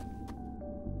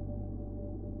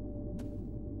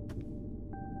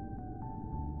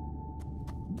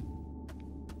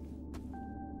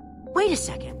 Wait a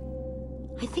second.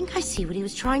 I think I see what he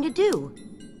was trying to do.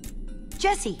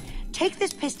 Jesse, take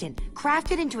this piston,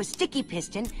 craft it into a sticky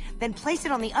piston, then place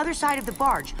it on the other side of the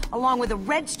barge, along with a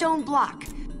redstone block.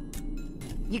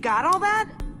 You got all that?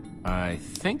 I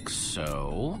think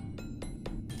so.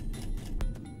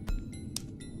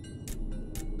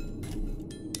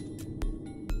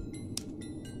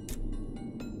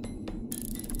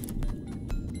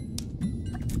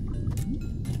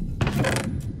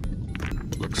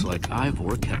 Looks like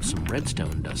Ivor kept some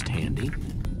redstone dust handy.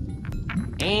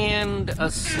 And a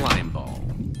slime ball.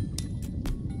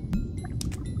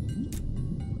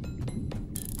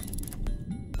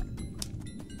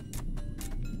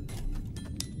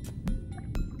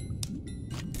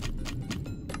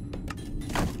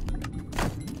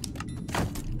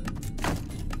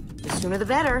 The sooner the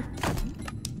better.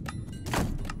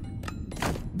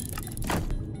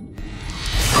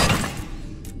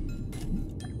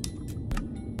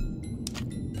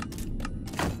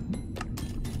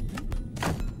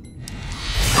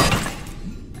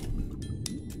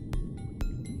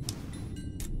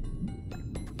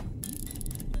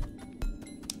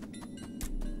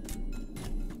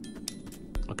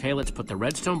 Okay, let's put the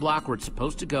redstone block where it's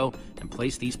supposed to go and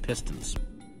place these pistons.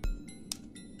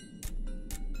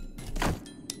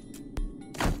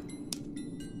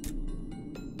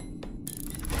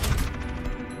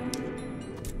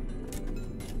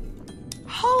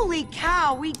 Holy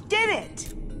cow, we did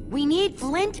it! We need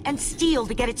flint and steel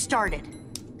to get it started.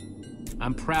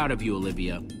 I'm proud of you,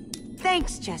 Olivia.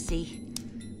 Thanks, Jesse.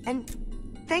 And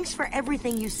thanks for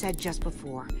everything you said just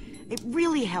before. It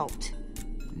really helped.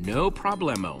 No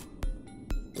problemo.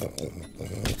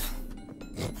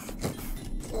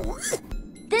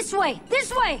 This way!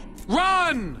 This way!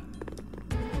 Run!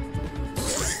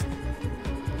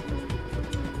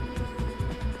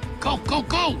 Go, go,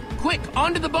 go! Quick,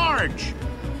 onto the barge!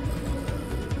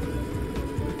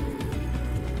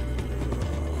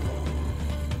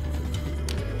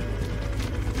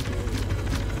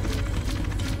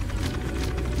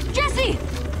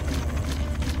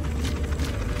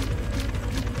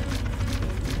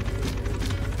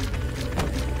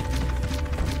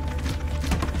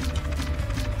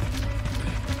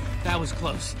 was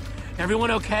close. Everyone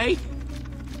okay?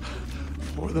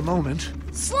 For the moment.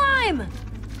 Slime!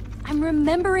 I'm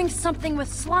remembering something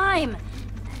with slime.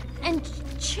 And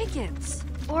chickens.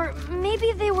 Or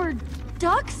maybe they were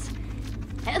ducks?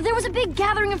 There was a big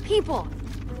gathering of people.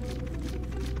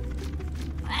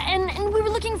 And we were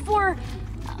looking for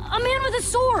a man with a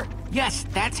sword. Yes,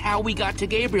 that's how we got to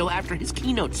Gabriel after his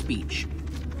keynote speech.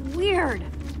 Weird.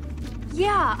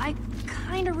 Yeah, I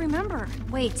kinda remember.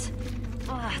 Wait.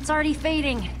 It's already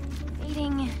fading.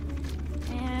 Fading.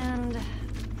 And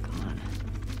gone.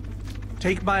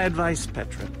 Take my advice,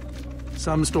 Petra.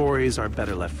 Some stories are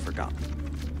better left forgotten.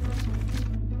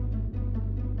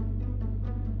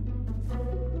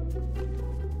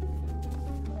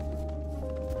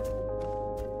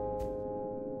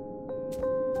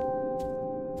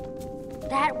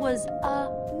 That was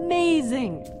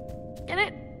amazing. Get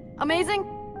it?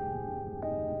 Amazing?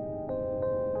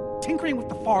 Tinkering with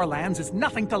the far lands is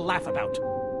nothing to laugh about.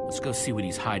 Let's go see what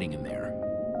he's hiding in there.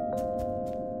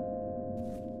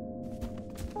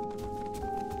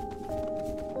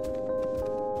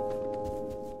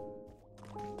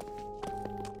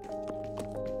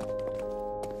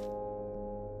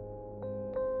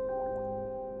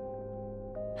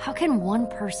 How can one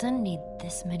person need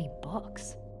this many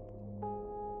books?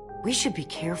 We should be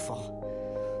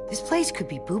careful. This place could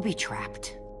be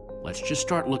booby-trapped. Let's just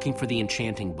start looking for the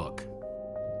enchanting book.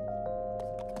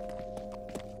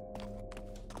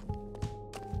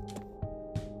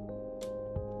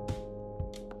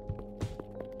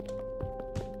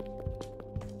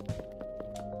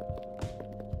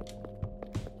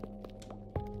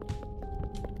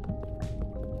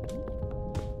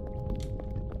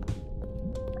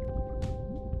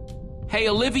 Hey,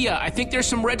 Olivia, I think there's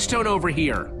some redstone over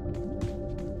here.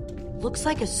 Looks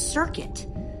like a circuit.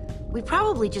 We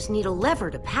probably just need a lever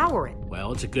to power it.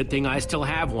 Well, it's a good thing I still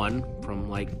have one from,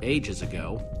 like, ages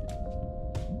ago.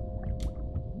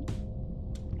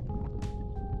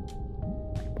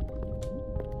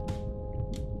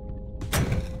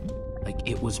 Like,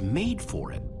 it was made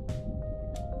for it.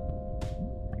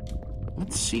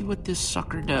 Let's see what this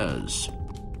sucker does.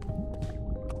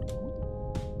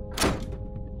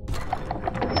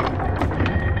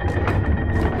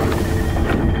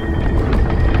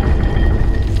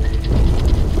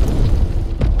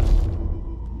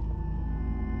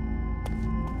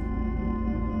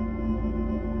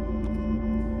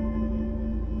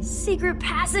 Secret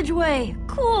passageway!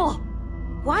 Cool!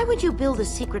 Why would you build a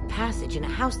secret passage in a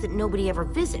house that nobody ever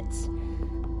visits?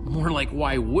 More like,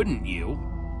 why wouldn't you?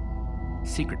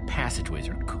 Secret passageways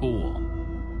are cool.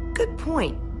 Good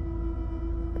point.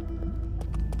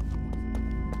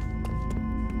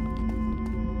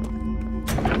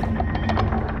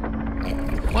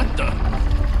 What the?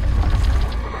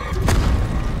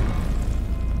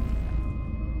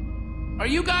 Are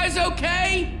you guys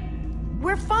okay?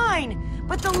 We're fine,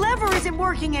 but the lever isn't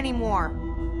working anymore.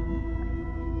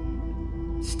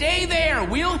 Stay there!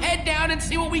 We'll head down and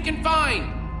see what we can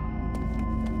find!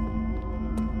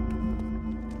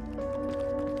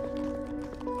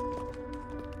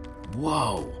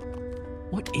 Whoa.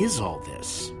 What is all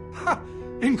this? Ha!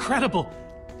 Incredible!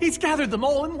 He's gathered them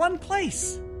all in one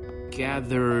place.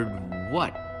 Gathered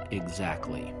what,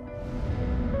 exactly?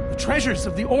 The treasures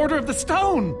of the Order of the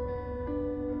Stone!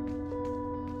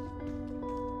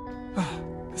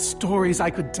 The stories I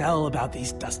could tell about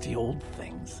these dusty old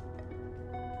things.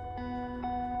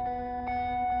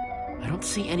 I don't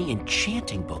see any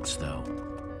enchanting books, though.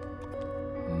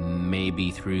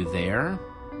 Maybe through there?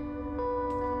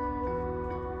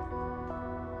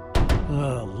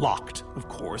 Locked, of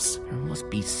course. There must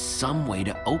be some way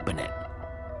to open it.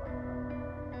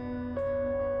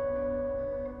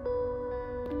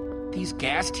 These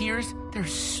gas tiers, they're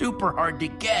super hard to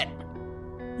get.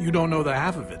 You don't know the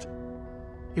half of it.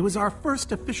 It was our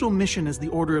first official mission as the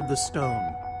Order of the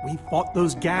Stone. We fought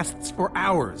those ghasts for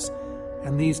hours,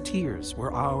 and these tears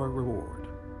were our reward.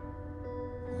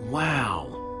 Wow.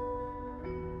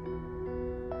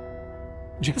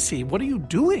 Jesse, what are you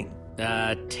doing?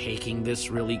 Taking this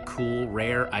really cool,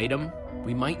 rare item.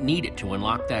 We might need it to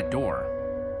unlock that door.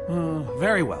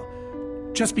 Very well.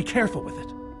 Just be careful with it.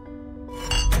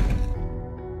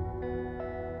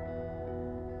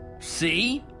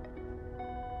 See?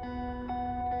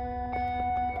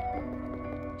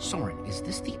 Soren, is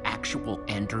this the actual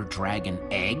Ender Dragon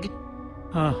egg?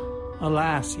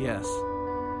 Alas, yes.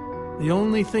 The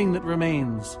only thing that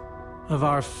remains of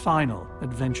our final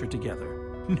adventure together.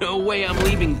 No way I'm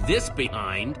leaving this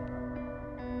behind.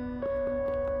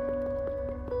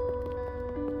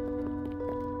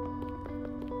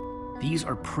 These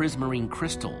are prismarine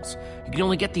crystals. You can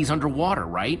only get these underwater,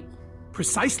 right?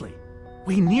 Precisely.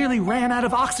 We nearly ran out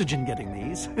of oxygen getting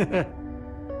these.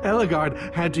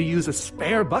 Ellegaard had to use a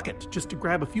spare bucket just to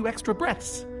grab a few extra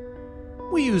breaths.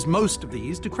 We used most of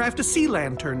these to craft a sea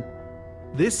lantern.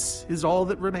 This is all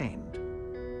that remained.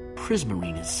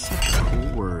 Prismarine is such a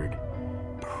cool word.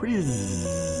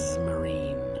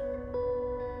 Prismarine.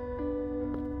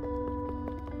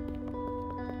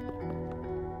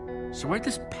 So where'd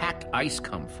this packed ice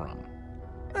come from?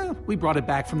 We brought it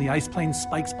back from the Ice Plains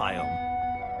Spikes biome.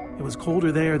 It was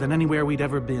colder there than anywhere we'd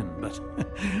ever been, but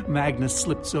Magnus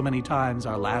slipped so many times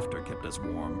our laughter kept us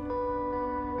warm.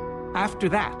 After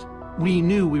that, we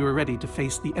knew we were ready to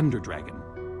face the Ender Dragon.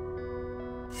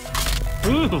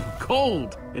 Ooh,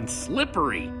 cold and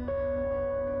slippery.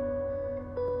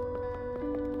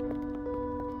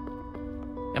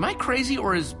 Am I crazy,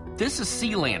 or is this a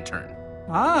sea lantern?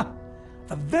 Ah,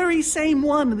 the very same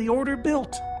one the Order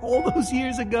built all those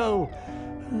years ago.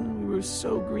 We were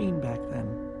so green back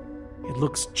then. It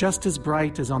looks just as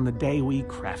bright as on the day we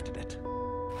crafted it.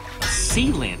 A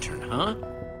sea lantern, huh?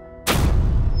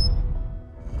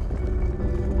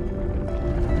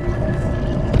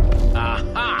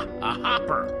 Aha! A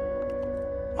hopper!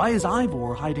 Why is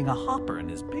Ivor hiding a hopper in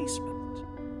his basement?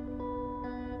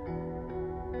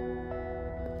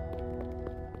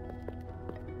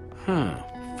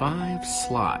 5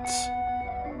 slots.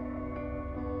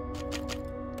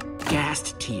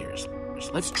 Gassed tears.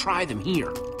 Let's try them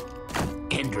here.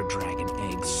 Ender Dragon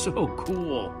eggs, so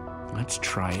cool. Let's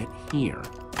try it here.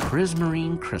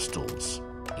 Prismarine crystals.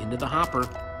 Into the hopper.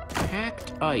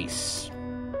 Packed ice.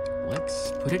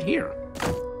 Let's put it here.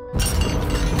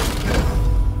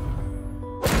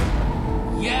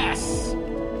 Yes!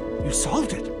 You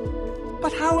solved it.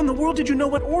 But how in the world did you know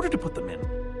what order to put them in?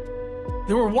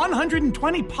 There were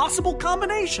 120 possible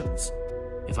combinations.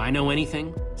 If I know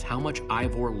anything, it's how much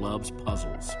Ivor loves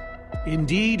puzzles.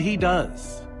 Indeed he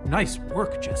does. Nice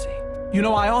work, Jesse. You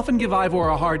know, I often give Ivor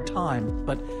a hard time,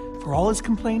 but for all his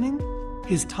complaining,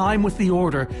 his time with the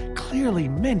Order clearly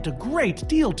meant a great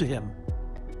deal to him.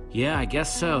 Yeah, I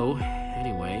guess so.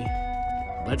 Anyway,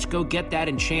 let's go get that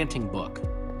enchanting book.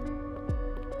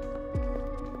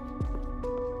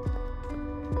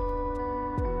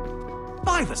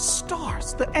 By the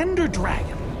stars, the Ender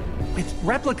Dragon, with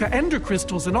replica Ender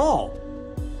crystals and all.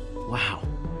 Wow,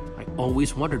 I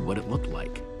always wondered what it looked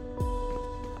like.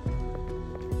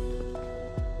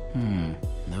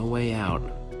 No way out.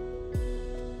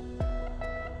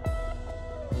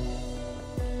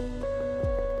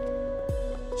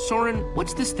 Soren,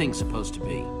 what's this thing supposed to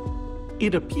be?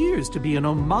 It appears to be an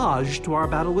homage to our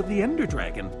battle with the Ender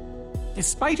Dragon.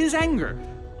 Despite his anger,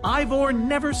 Ivor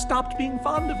never stopped being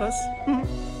fond of us.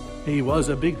 He was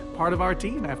a big part of our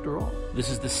team, after all. This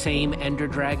is the same Ender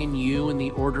Dragon you and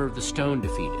the Order of the Stone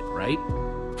defeated, right?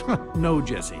 No,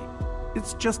 Jesse.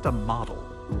 It's just a model.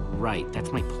 Right,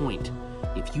 that's my point.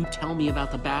 If you tell me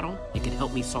about the battle, it could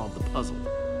help me solve the puzzle.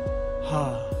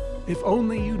 If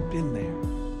only you'd been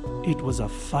there. It was a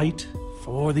fight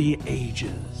for the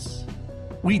ages.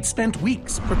 We'd spent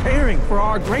weeks preparing for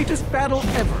our greatest battle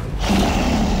ever.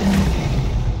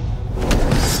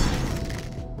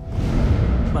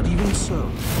 But even so,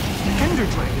 the Ender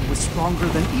Dragon was stronger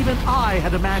than even I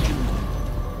had imagined.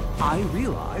 I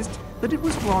realized that it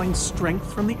was drawing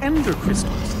strength from the Ender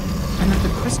crystals, and that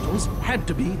the crystals had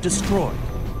to be destroyed.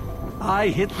 I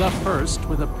hit the first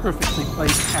with a perfectly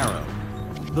placed arrow.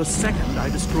 The second I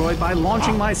destroyed by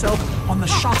launching myself on the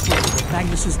shockwave of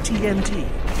Magnus's TNT.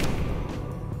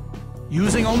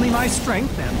 Using only my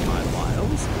strength and my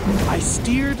wiles, I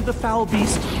steered the foul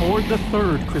beast toward the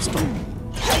third crystal.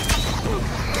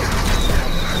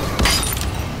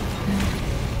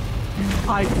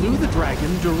 I flew the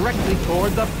dragon directly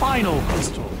toward the final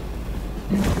crystal.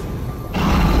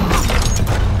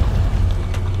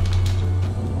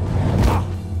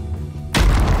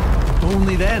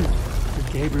 Only then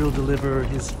did Gabriel deliver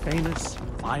his famous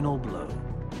final blow.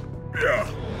 Yeah.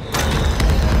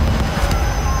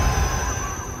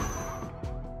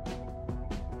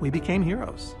 We became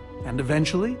heroes, and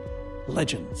eventually,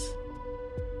 legends.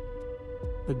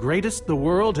 The greatest the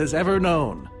world has ever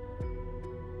known.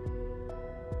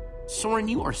 Soren,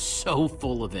 you are so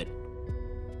full of it.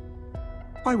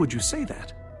 Why would you say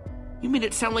that? You made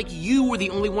it sound like you were the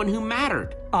only one who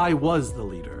mattered. I was the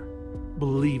leader.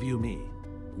 Believe you me.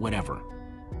 Whatever.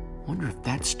 Wonder if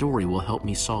that story will help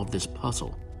me solve this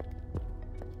puzzle.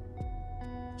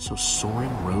 So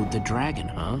Soren rode the dragon,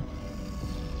 huh?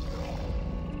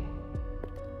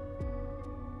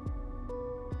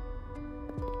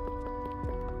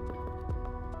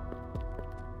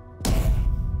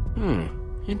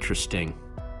 Interesting.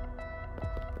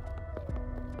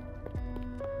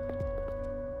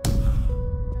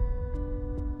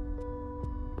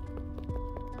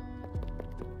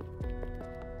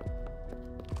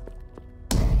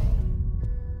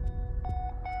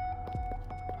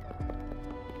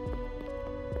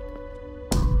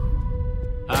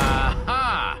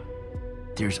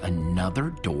 There's another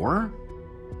door?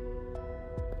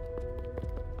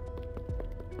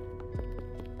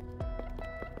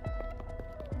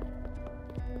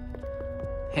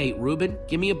 Hey, Reuben,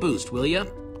 give me a boost, will ya?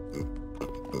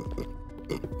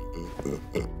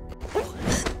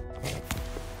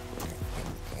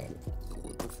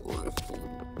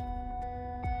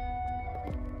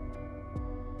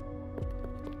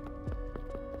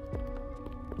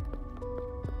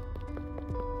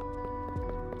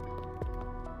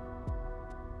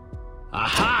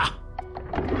 Aha!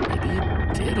 Maybe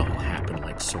it did all happen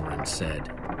like Soren said.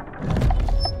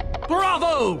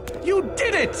 Bravo! You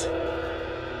did it!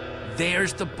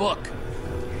 There's the book.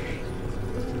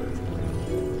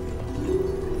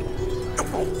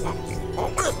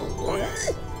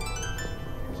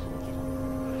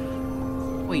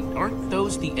 Wait, aren't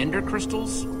those the Ender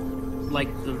crystals? Like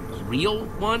the real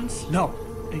ones? No,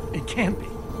 it can't be.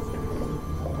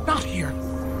 Not here.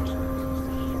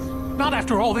 Not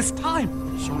after all this time.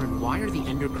 Soren, why are the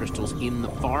Ender crystals in the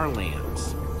Far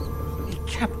Lands? He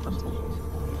kept them.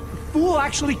 The fool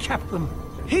actually kept them.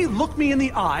 He looked me in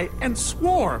the eye and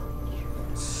swore.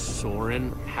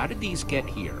 Soren, how did these get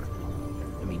here?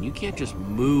 I mean, you can't just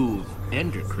move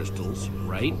Ender crystals,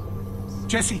 right?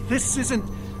 Jesse, this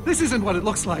isn't what it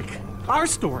looks like. Our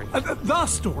story, the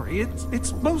story,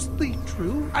 it's mostly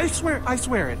true. I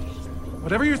swear it.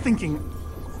 Whatever you're thinking,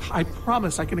 I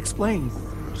promise I can explain.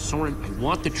 Soren, I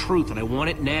want the truth and I want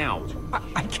it now.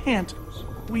 I can't.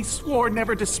 We swore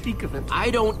never to speak of it. I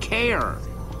don't care.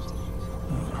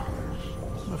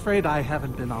 I'm afraid I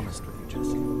haven't been honest with you,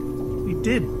 Jesse. We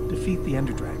did defeat the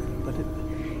Ender Dragon, but it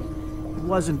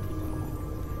wasn't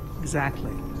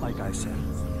exactly like I said.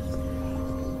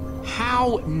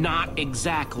 How not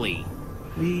exactly?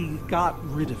 We got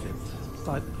rid of it,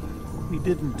 but we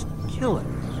didn't kill it,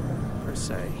 per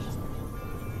se.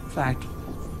 In fact,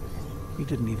 we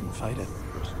didn't even fight it.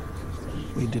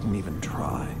 We didn't even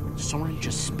try. Soren,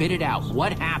 just spit it out.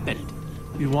 What happened?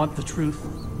 You want the truth?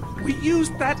 We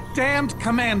used that damned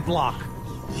command block.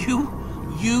 You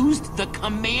used the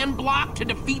command block to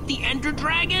defeat the Ender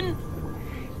Dragon?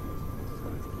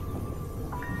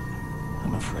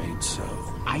 I'm afraid so.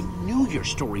 I knew your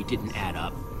story didn't add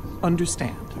up.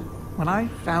 Understand, when I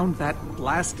found that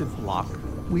blasted block,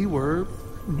 we were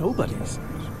nobodies.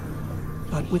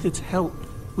 But with its help,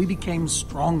 we became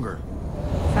stronger,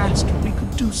 faster. We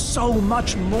could do so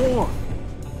much more.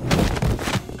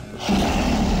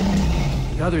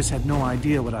 The others had no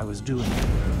idea what I was doing.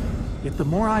 Yet the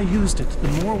more I used it, the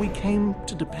more we came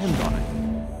to depend on it.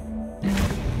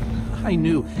 I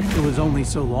knew it was only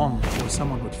so long before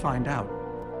someone would find out.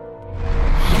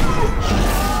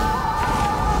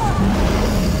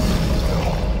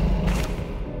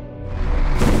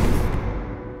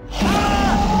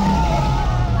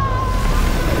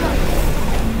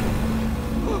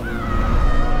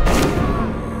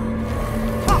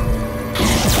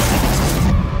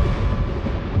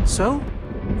 So,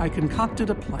 I concocted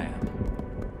a plan.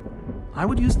 I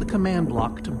would use the command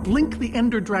block to blink the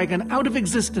Ender Dragon out of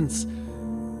existence.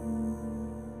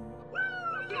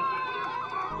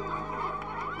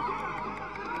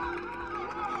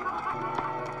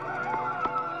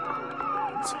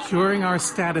 Securing our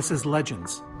status as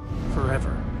legends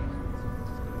forever.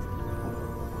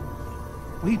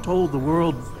 We told the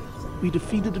world we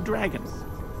defeated a dragon.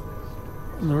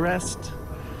 And the rest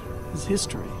is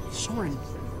history. Soren,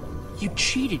 you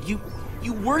cheated. You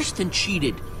worse than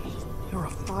cheated. You're a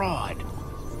fraud.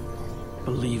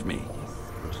 Believe me,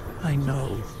 I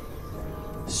know.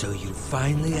 So you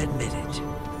finally admit it.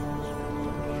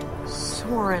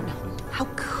 Soren, how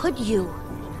could you?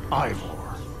 Ivor.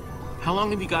 How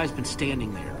long have you guys been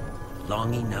standing there?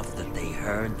 Long enough that they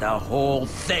heard the whole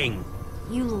thing.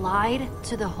 You lied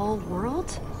to the whole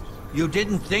world? You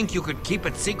didn't think you could keep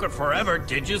it secret forever,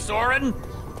 did you, Soren?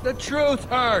 The truth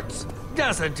hurts,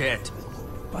 doesn't it?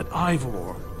 But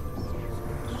Ivor,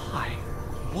 why?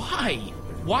 Why?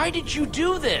 Why did you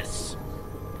do this?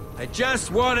 I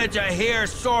just wanted to hear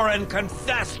Soren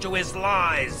confess to his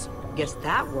lies. Guess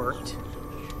that worked.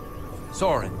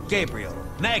 Soren, Gabriel,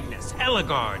 Magnus,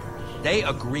 Ellegaard, they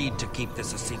agreed to keep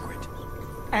this a secret.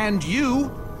 And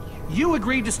you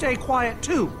agreed to stay quiet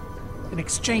too, in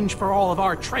exchange for all of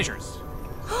our treasures.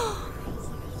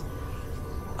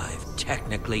 I've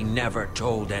technically never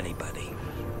told anybody.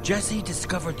 Jesse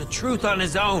discovered the truth on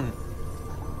his own.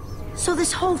 So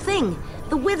this whole thing,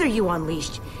 the Wither you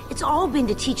unleashed, it's all been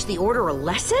to teach the Order a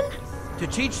lesson? To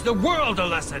teach the world a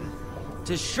lesson.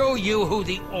 To show you who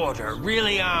the Order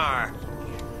really are.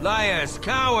 Liars,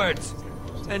 cowards.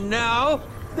 And now,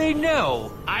 they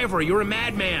know. Ivor, you're a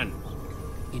madman.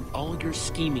 In all your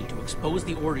scheming to expose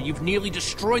the Order, you've nearly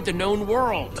destroyed the known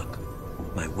world. Look,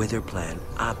 my Wither plan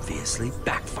obviously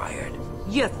backfired.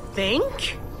 You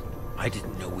think? I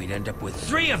didn't know we'd end up with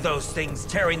 3 of those things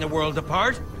tearing the world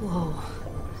apart. Whoa.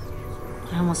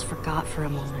 I almost forgot for a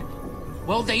moment.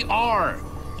 Well, they are.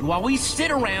 And while we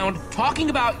sit around talking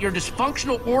about your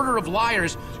dysfunctional Order of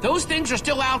Liars, those things are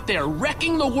still out there,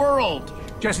 wrecking the world.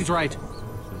 Jesse's right.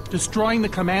 Destroying the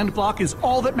command block is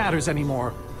all that matters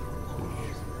anymore.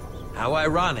 How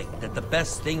ironic that the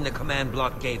best thing the command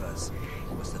block gave us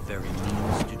was the very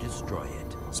means to destroy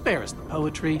it. Spare us the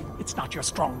poetry. It's not your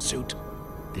strong suit.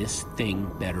 This thing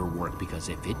better work, because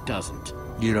if it doesn't...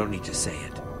 You don't need to say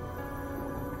it.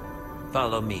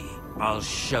 Follow me. I'll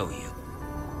show you.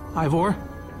 Ivor,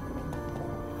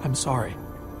 I'm sorry.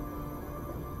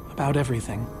 About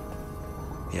everything.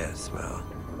 Yes, well,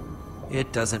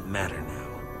 it doesn't matter now.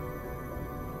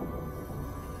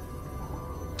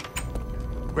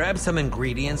 Grab some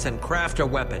ingredients and craft a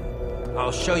weapon.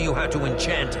 I'll show you how to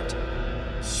enchant it.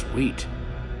 Sweet.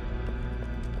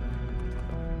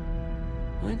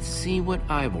 Let's see what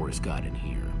Ivor's got in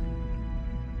here.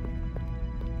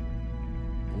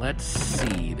 Let's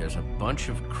see, there's a bunch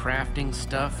of crafting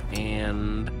stuff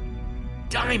and...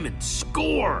 Diamond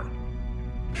score!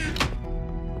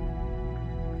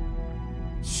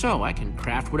 So, I can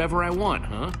craft whatever I want,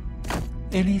 huh?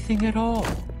 Anything at all.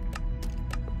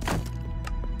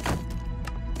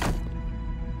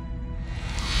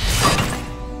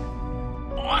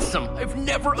 Awesome! I've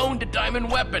never owned a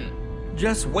diamond weapon!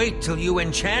 Just wait till you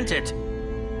enchant it.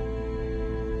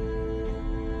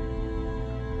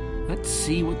 Let's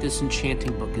see what this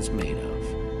enchanting book is made of.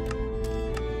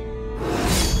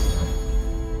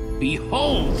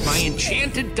 Behold, my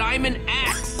enchanted diamond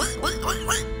axe!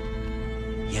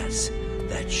 Yes,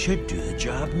 that should do the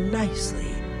job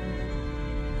nicely.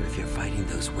 But if you're fighting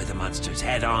those Wither monsters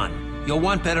head on, you'll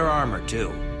want better armor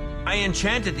too. I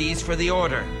enchanted these for the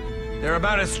Order. They're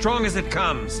about as strong as it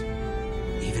comes.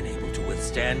 Even able to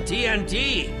withstand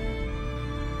TNT.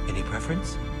 Any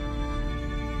preference?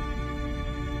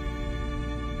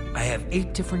 I have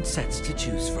 8 different sets to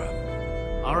choose from.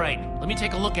 All right, let me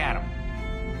take a look at them.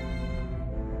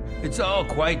 It's all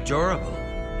quite durable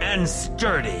and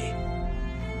sturdy.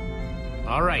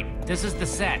 All right, this is the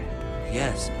set.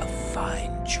 Yes, a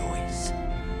fine choice.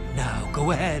 Now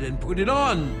go ahead and put it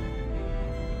on.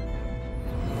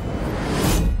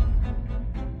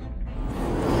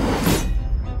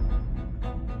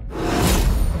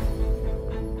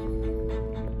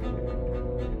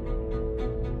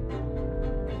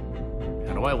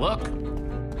 How do I look?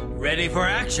 Ready for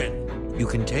action. You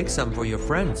can take some for your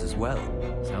friends as well.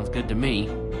 Sounds good to me.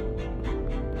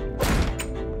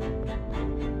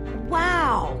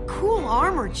 Wow, cool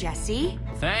armor, Jesse.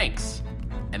 Thanks.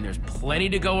 And there's plenty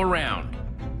to go around.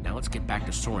 Now let's get back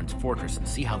to Soren's fortress and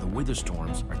see how the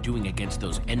Witherstorms are doing against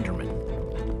those Endermen.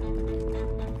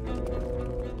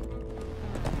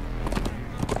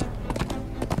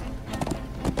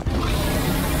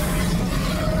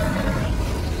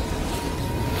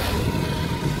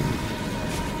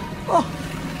 Oh,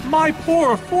 my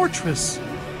poor fortress.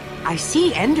 I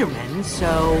see Endermen,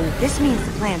 so this means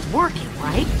the plan's working,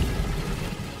 right?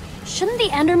 Shouldn't the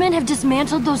Endermen have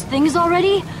dismantled those things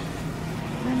already?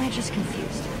 Or am I just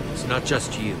confused? It's not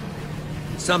just you.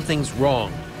 Something's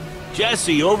wrong.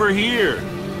 Jesse, over here!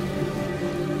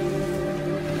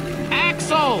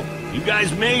 Axel! You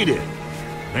guys made it!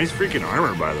 Nice freaking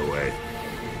armor, by the way.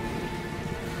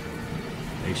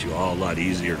 Makes you all a lot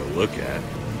easier to look at.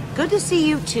 Good to see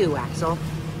you too, Axel.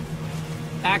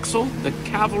 Axel, the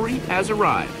cavalry has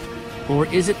arrived. Or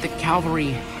is it the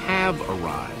cavalry have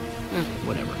arrived?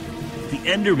 Whatever. The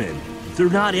Endermen, they're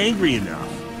not angry enough.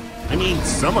 I mean,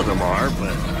 some of them are,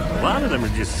 but a lot of them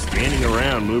are just standing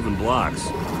around moving blocks.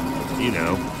 You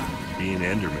know, being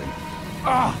Endermen.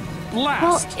 Ah,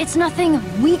 blast! Well, it's nothing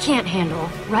we can't handle,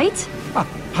 right?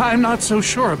 I'm not so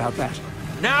sure about that.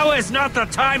 Now is not the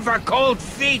time for cold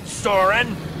feet,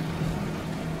 Soren!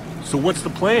 So what's the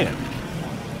plan?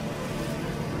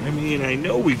 I mean, I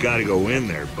know we gotta go in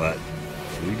there, but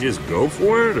we just go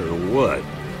for it, or what?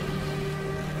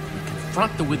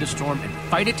 Confront the Witherstorm and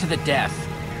fight it to the death.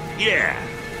 Yeah!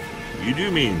 You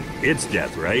do mean it's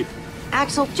death, right?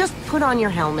 Axel, just put on your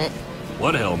helmet.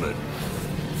 What helmet?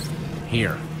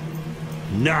 Here.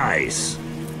 Nice!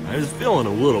 I was feeling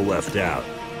a little left out.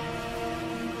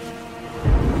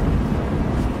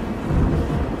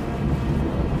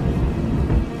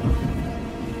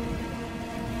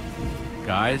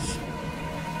 Guys,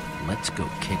 let's go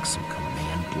kick some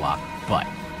command block butt.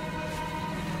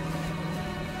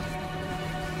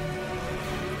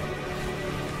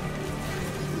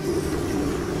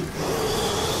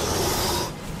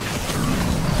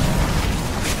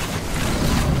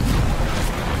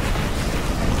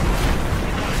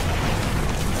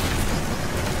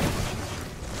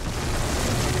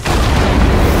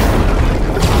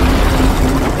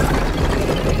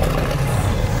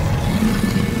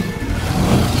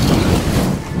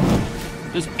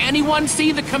 anyone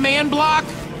see the command block?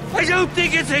 I don't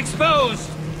think it's exposed!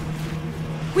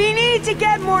 We need to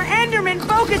get more Endermen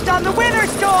focused on the Wither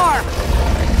Store!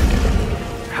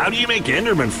 How do you make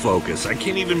Enderman focus? I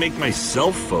can't even make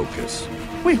myself focus.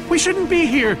 We shouldn't be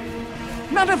here.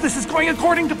 None of this is going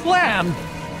according to plan.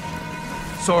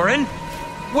 Soren?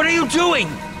 What are you doing?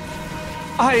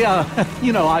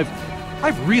 You know,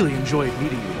 I've really enjoyed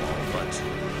meeting you all, but...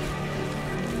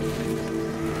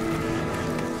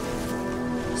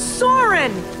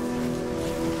 Soren!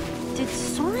 Did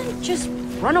Soren just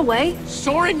run away?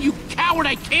 Soren, you coward,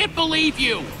 I can't believe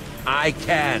you! I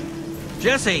can.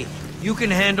 Jesse, you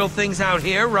can handle things out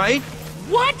here, right?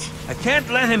 What? I can't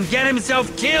let him get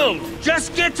himself killed!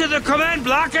 Just get to the command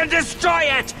block and destroy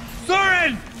it!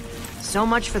 Soren! So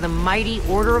much for the mighty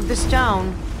Order of the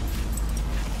Stone.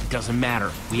 Doesn't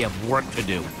matter. We have work to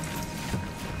do.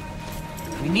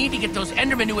 We need to get those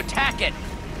Endermen to attack it.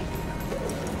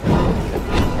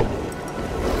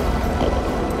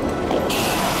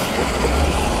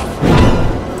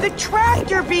 The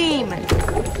tractor beam!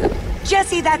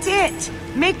 Jesse, that's it!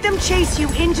 Make them chase you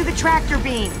into the tractor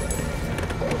beam.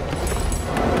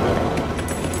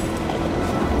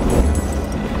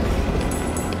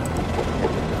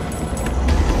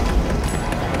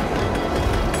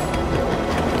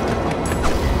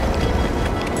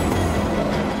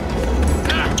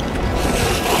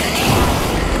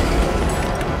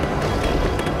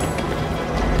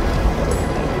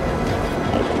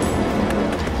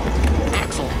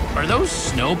 Are those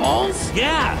snowballs?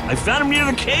 Yeah, I found them near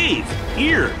the cave.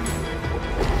 Here.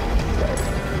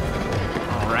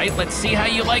 All right, let's see how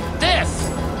you like this.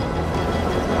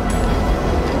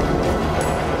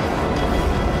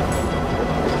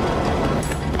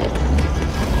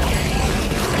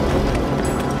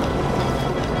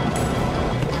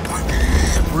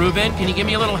 Reuben, can you give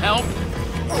me a little help?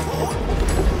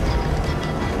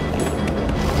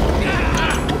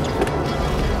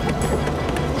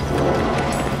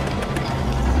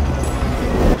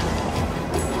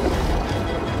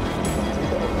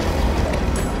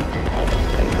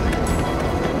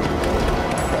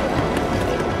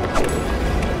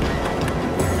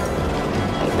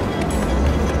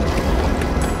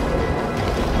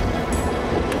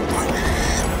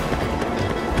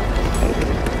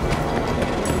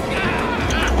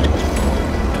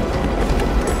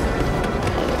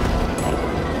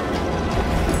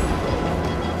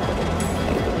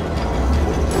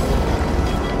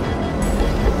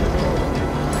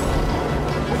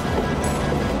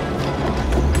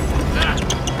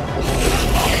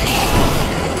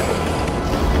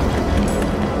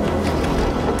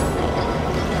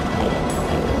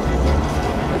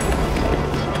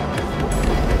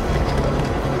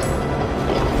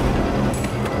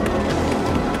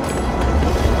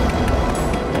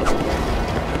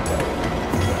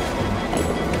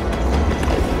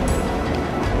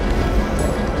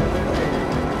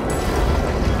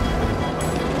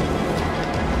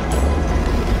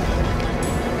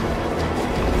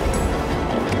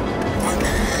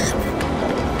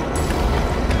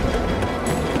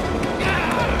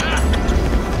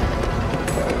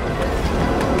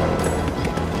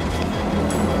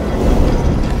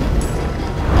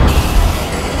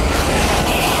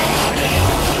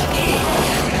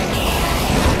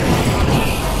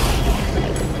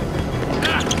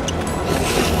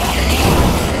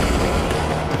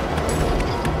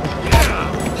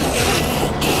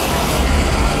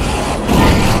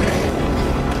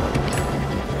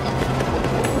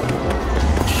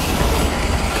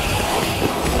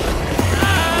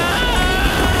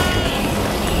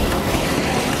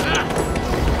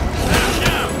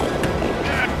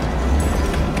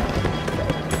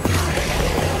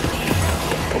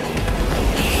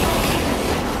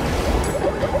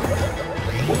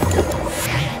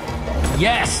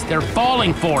 Yes, they're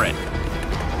falling for it.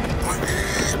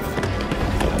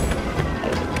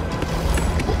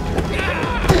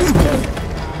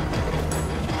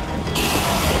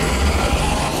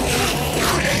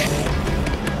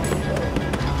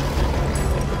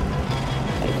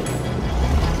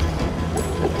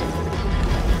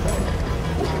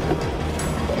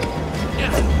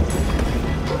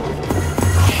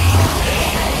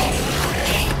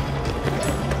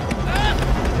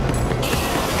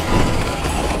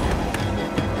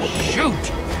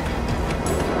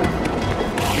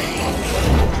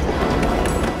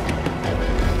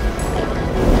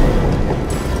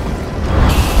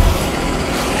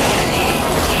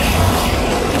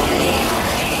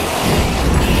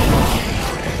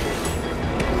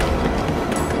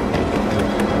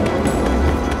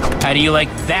 How do you like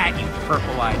that, you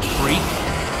purple-eyed freak?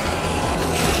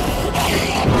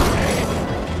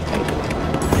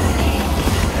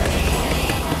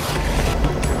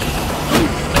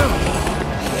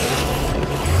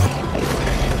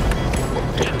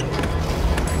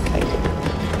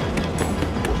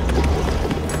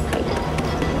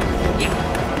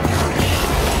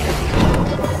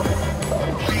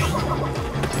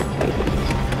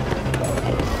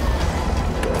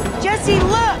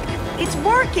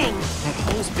 working! That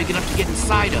hole's big enough to get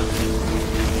inside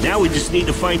of. Now we just need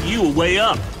to find you a way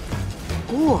up.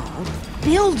 Or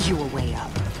build you a way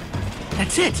up.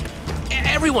 That's it!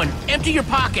 Everyone, empty your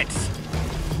pockets!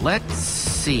 Let's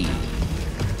see.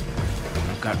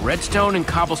 I've got redstone and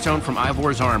cobblestone from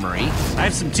Ivor's armory. I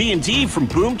have some TNT from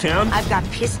Boomtown. I've got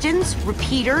pistons,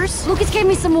 repeaters. Lucas gave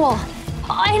me some wool.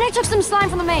 And I took some slime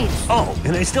from the maze. Oh,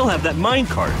 and I still have that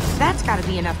minecart. That's gotta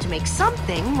be enough to make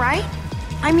something, right?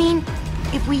 I mean,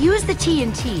 if we use the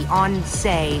TNT on,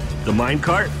 say... The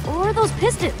minecart? Or those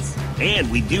pistons.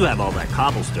 And we do have all that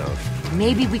cobblestone.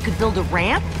 Maybe we could build a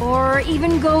ramp? Or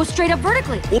even go straight up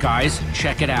vertically. Guys,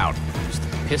 check it out. Use the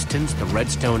pistons, the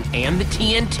redstone, and the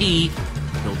TNT.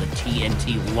 Build a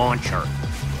TNT launcher.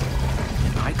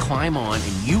 And I climb on,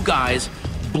 and you guys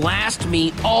blast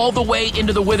me all the way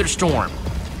into the Wither Storm.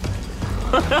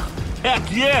 Heck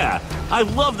yeah! I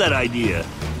love that idea.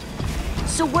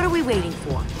 So what are we waiting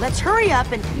for? Let's hurry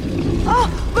up and... Oh,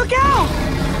 look out!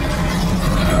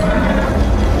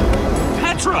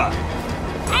 Petra!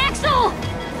 Axel!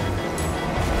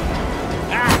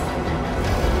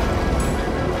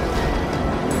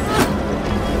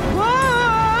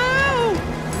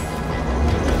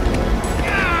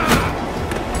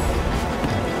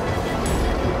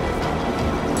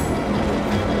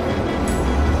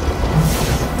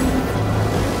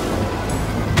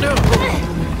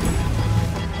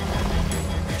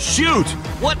 Shoot!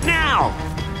 What now?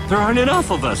 There aren't enough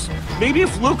of us. Maybe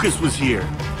if Lucas was here.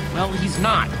 Well, he's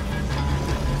not.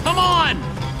 Come on!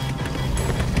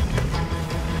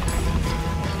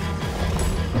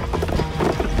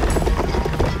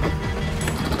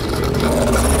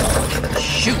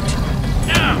 Shoot!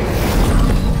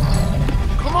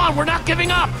 Come on, we're not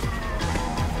giving up!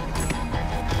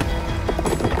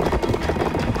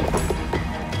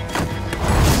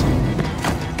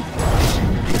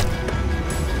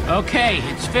 Okay,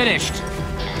 it's finished.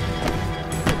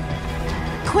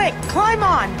 Quick, climb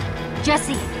on!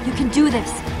 Jesse, you can do this.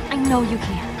 I know you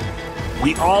can.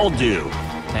 We all do.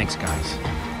 Thanks, guys.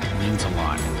 It means a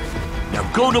lot. Now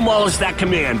go demolish that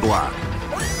command block.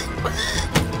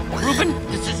 Reuben,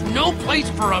 this is no place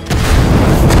for a...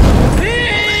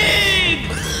 Pig!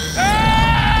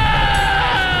 Ah!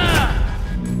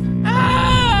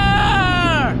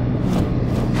 Ah!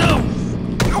 No!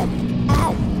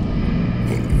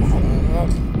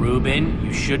 Reuben,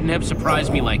 you shouldn't have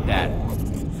surprised me like that.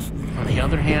 On the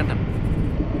other hand,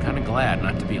 I'm kind of glad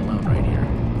not to be alone right here.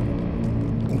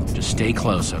 Just stay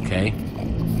close, okay?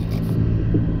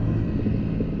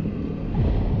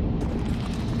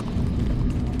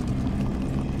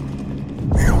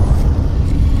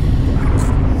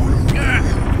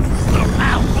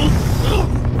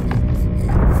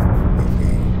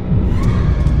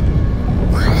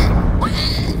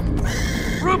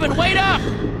 Reuben, wait up!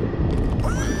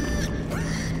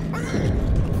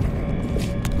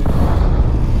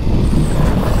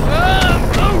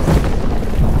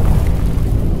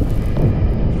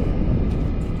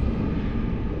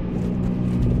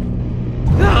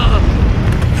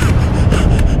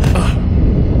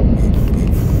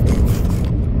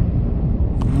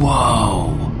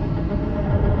 Whoa!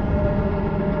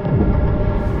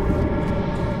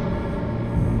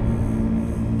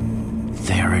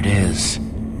 There it is.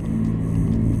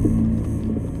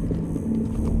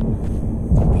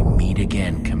 We meet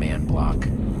again, command block.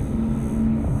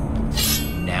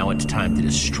 Now it's time to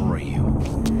destroy you.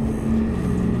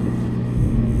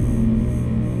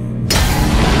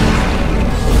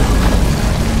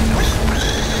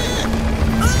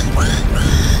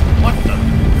 What the?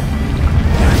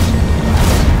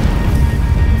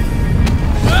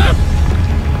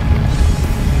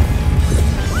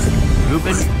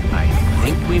 Reuben, I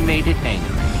think we made it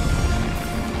angry.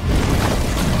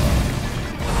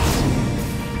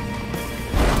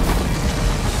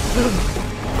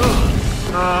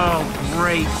 Oh,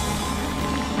 great.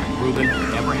 Reuben,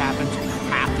 whatever happens, we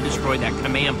have to destroy that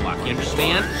command block, you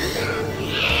understand?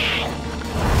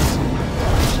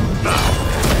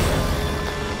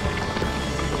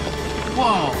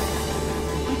 Whoa!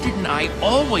 Why didn't I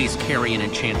always carry an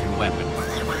enchanted weapon?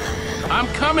 I'm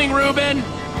coming, Reuben!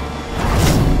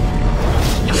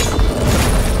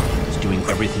 It's doing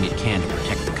everything it can to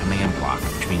protect the command block,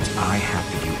 which means I have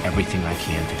to do everything I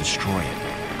can to destroy it.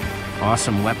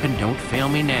 Awesome weapon, don't fail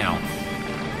me now.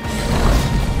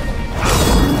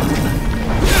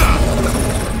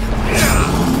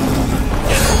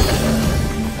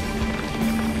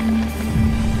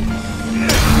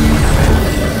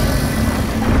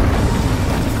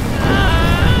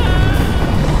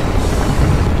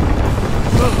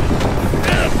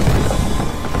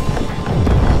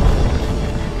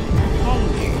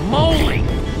 Holy moly!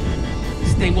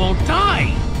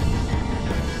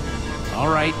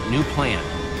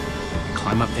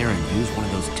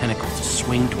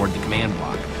 toward the command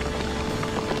block.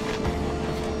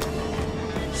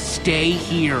 Stay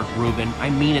here, Reuben. I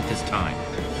mean it this time.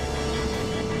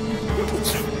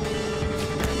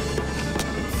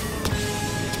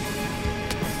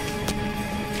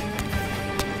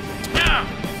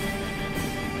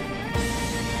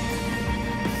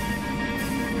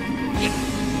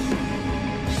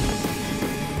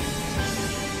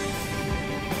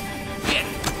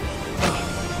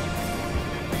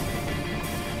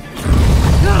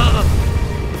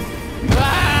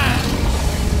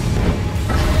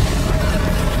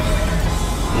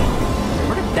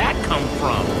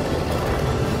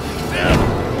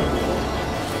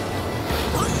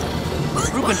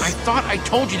 I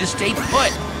told you to stay put. I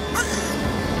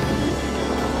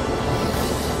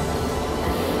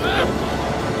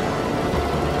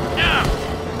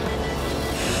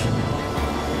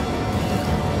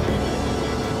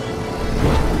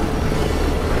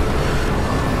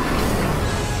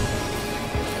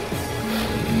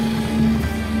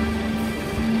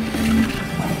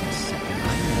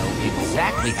know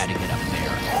exactly how to get up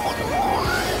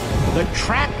there. The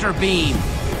tractor beam.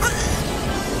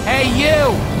 Hey,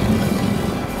 you!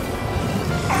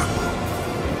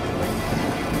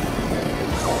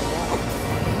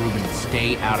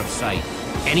 Stay out of sight.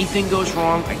 Anything goes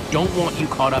wrong, I don't want you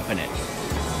caught up in it.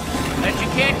 Bet you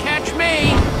can't catch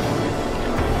me!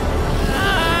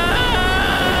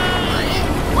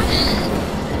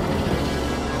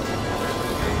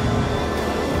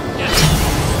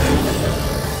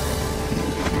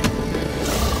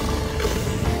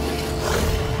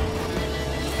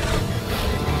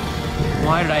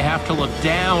 Why did I have to look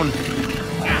down?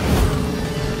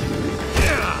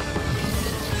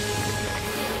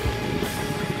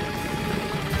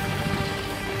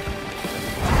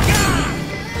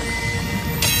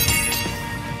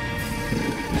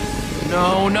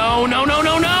 No, no, no, no,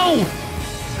 no, no!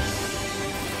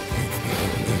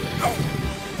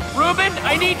 Reuben,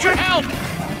 I need your help!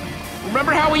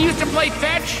 Remember how we used to play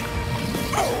fetch?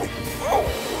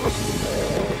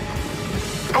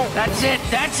 That's it,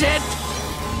 that's it!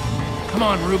 Come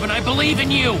on, Reuben, I believe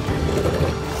in you!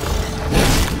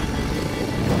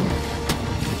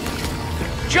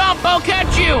 Jump, I'll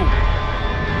catch you!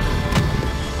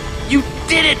 You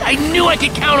did it! I knew I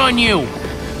could count on you!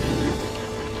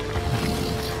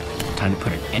 Time to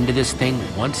put an end to this thing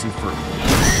once and for all.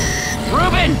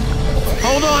 Reuben!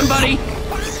 Hold on, buddy!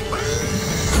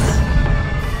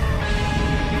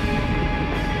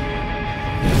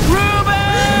 Reuben!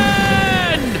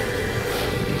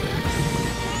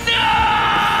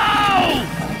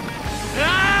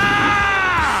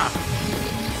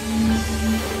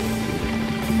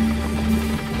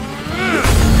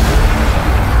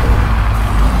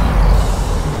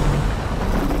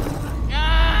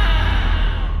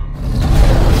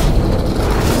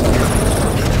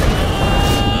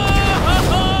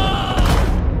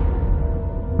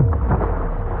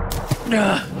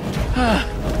 No! Ah!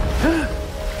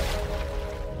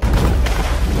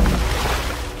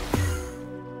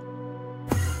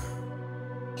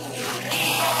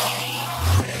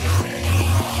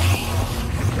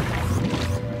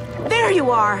 There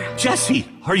you are! Jesse,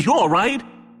 are you all right?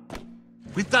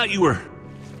 We thought you were...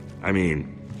 I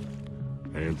mean,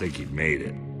 I didn't think you'd made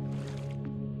it.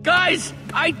 Guys,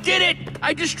 I did it!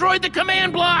 I destroyed the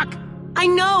command block! I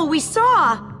know, we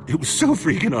saw! It was so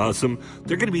freaking awesome.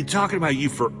 They're gonna be talking about you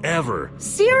forever.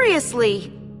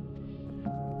 Seriously!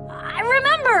 I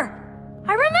remember!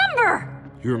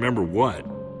 You remember what?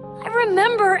 I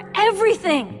remember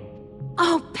everything!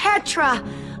 Oh, Petra!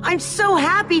 I'm so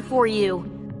happy for you!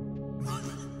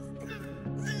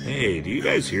 Hey, do you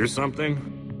guys hear something?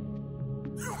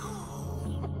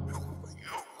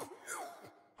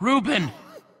 Reuben!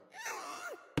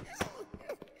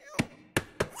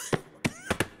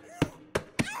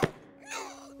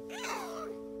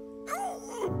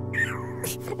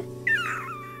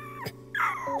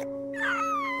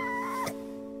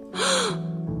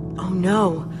 Oh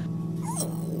no.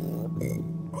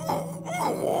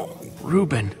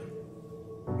 Reuben.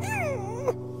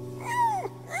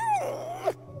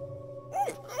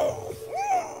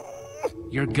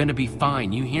 You're gonna be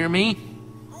fine, you hear me?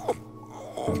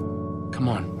 Come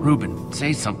on, Reuben,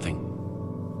 say something.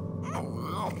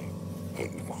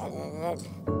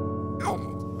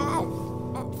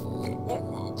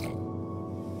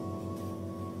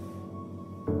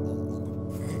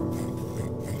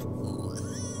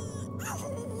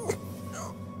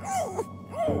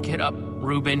 Get up,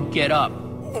 Reuben, get up.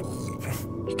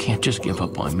 You can't just give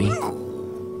up on me.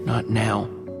 Not now.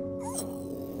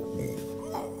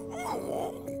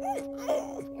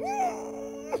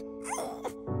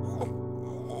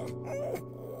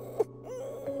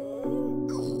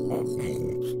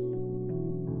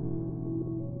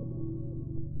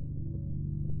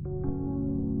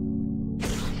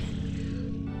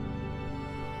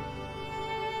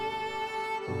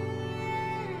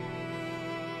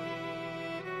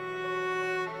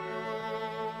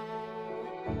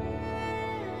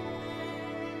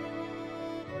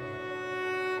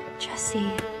 Jesse,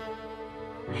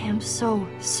 I am so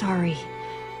sorry.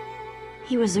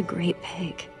 He was a great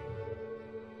pig.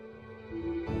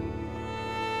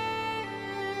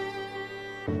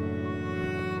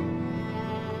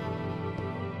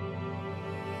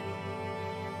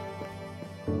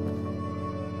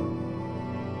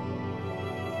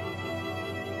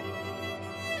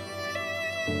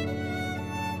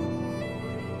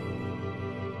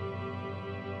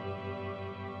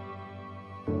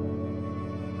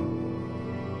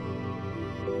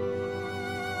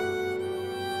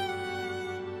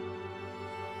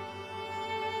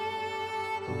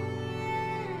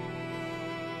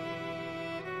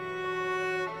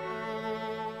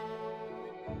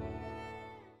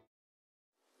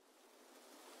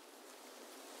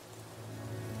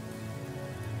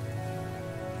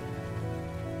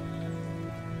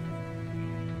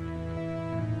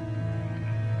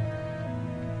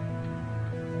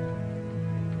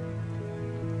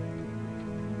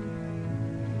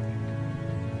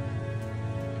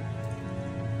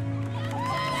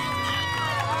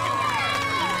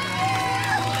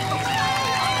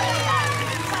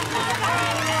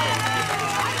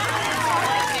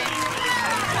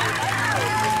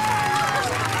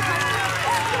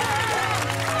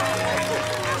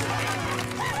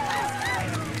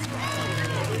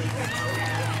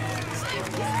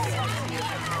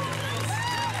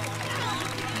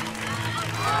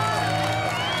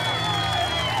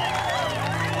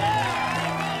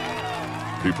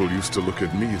 People used to look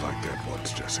at me like that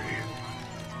once, Jesse.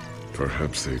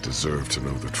 Perhaps they deserve to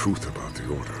know the truth about the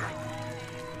Order.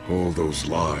 All those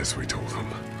lies we told them.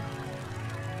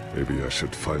 Maybe I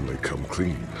should finally come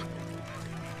clean.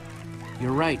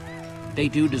 You're right. They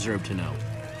do deserve to know.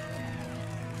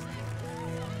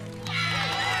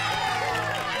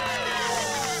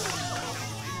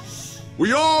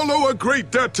 We all owe a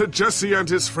great debt to Jesse and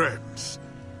his friends.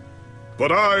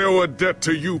 But I owe a debt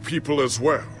to you people as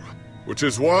well. Which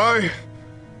is why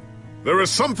there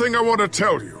is something I want to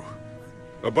tell you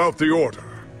about the Order.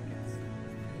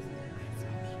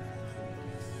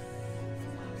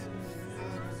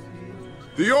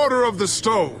 The Order of the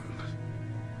Stone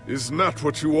is not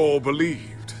what you all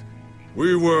believed.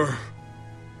 We were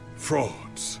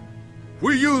frauds.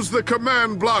 We used the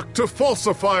command block to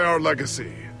falsify our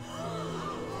legacy.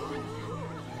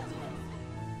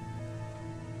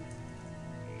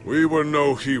 We were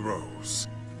no heroes.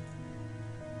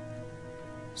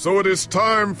 So it is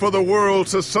time for the world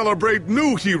to celebrate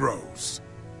new heroes.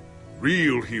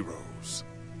 Real heroes.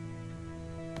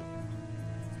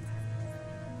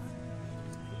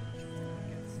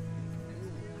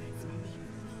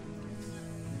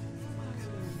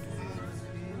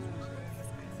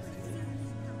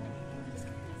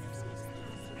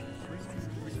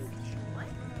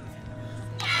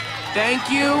 Thank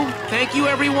you. Thank you,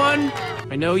 everyone.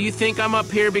 I know you think I'm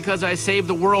up here because I saved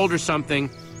the world or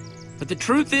something. But the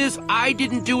truth is, I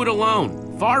didn't do it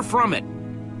alone. Far from it.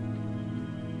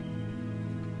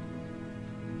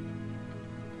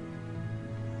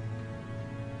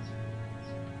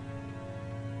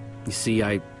 You see,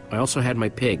 I also had my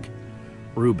pig,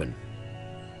 Reuben.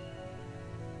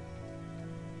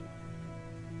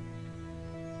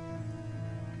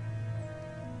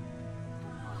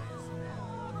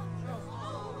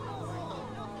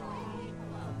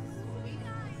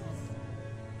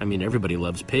 I mean, everybody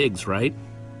loves pigs, right?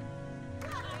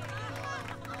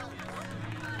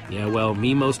 Yeah, well,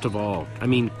 me most of all. I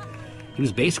mean, he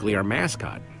was basically our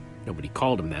mascot. Nobody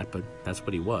called him that, but that's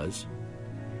what he was.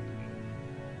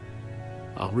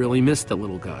 I'll really miss the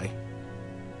little guy.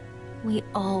 We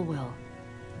all will.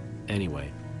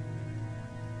 Anyway,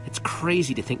 it's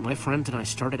crazy to think my friends and I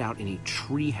started out in a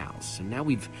treehouse, and now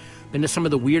we've been to some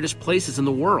of the weirdest places in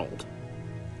the world.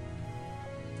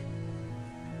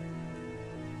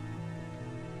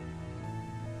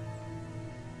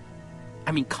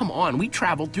 I mean, come on, we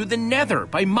traveled through the Nether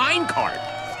by minecart.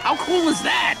 How cool is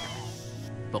that?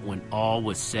 But when all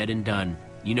was said and done,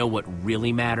 you know what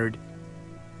really mattered?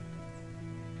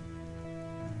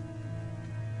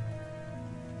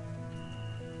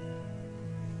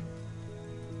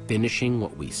 Finishing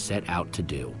what we set out to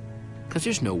do. Because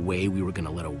there's no way we were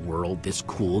gonna let a world this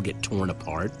cool get torn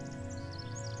apart.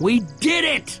 We did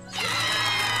it!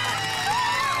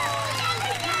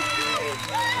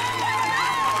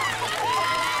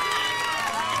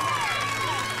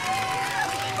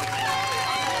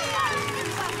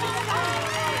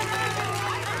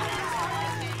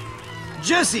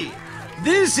 Jesse,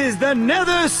 this is the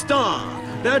Nether Star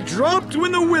that dropped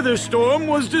when the Witherstorm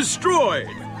was destroyed.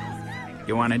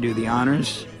 You want to do the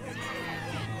honors?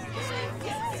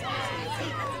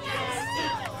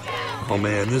 Oh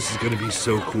man, this is gonna be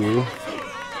so cool.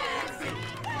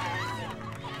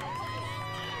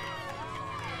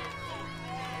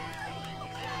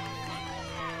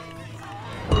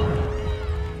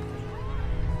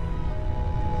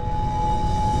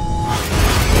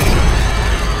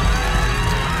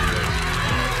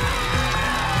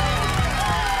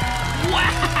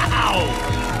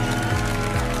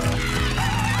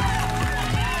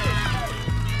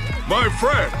 My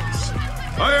friends,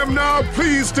 I am now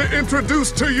pleased to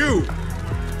introduce to you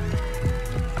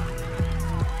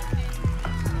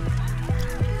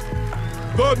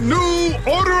the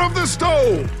new Order of the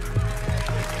Stone.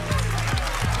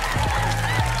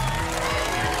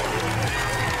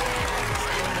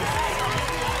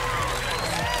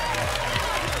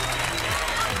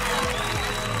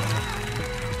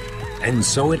 And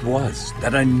so it was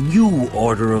that a new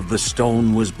Order of the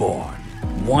Stone was born.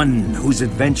 One whose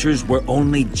adventures were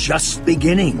only just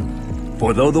beginning.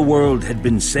 For though the world had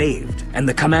been saved and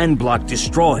the command block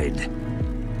destroyed,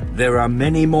 there are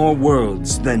many more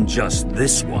worlds than just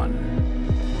this one.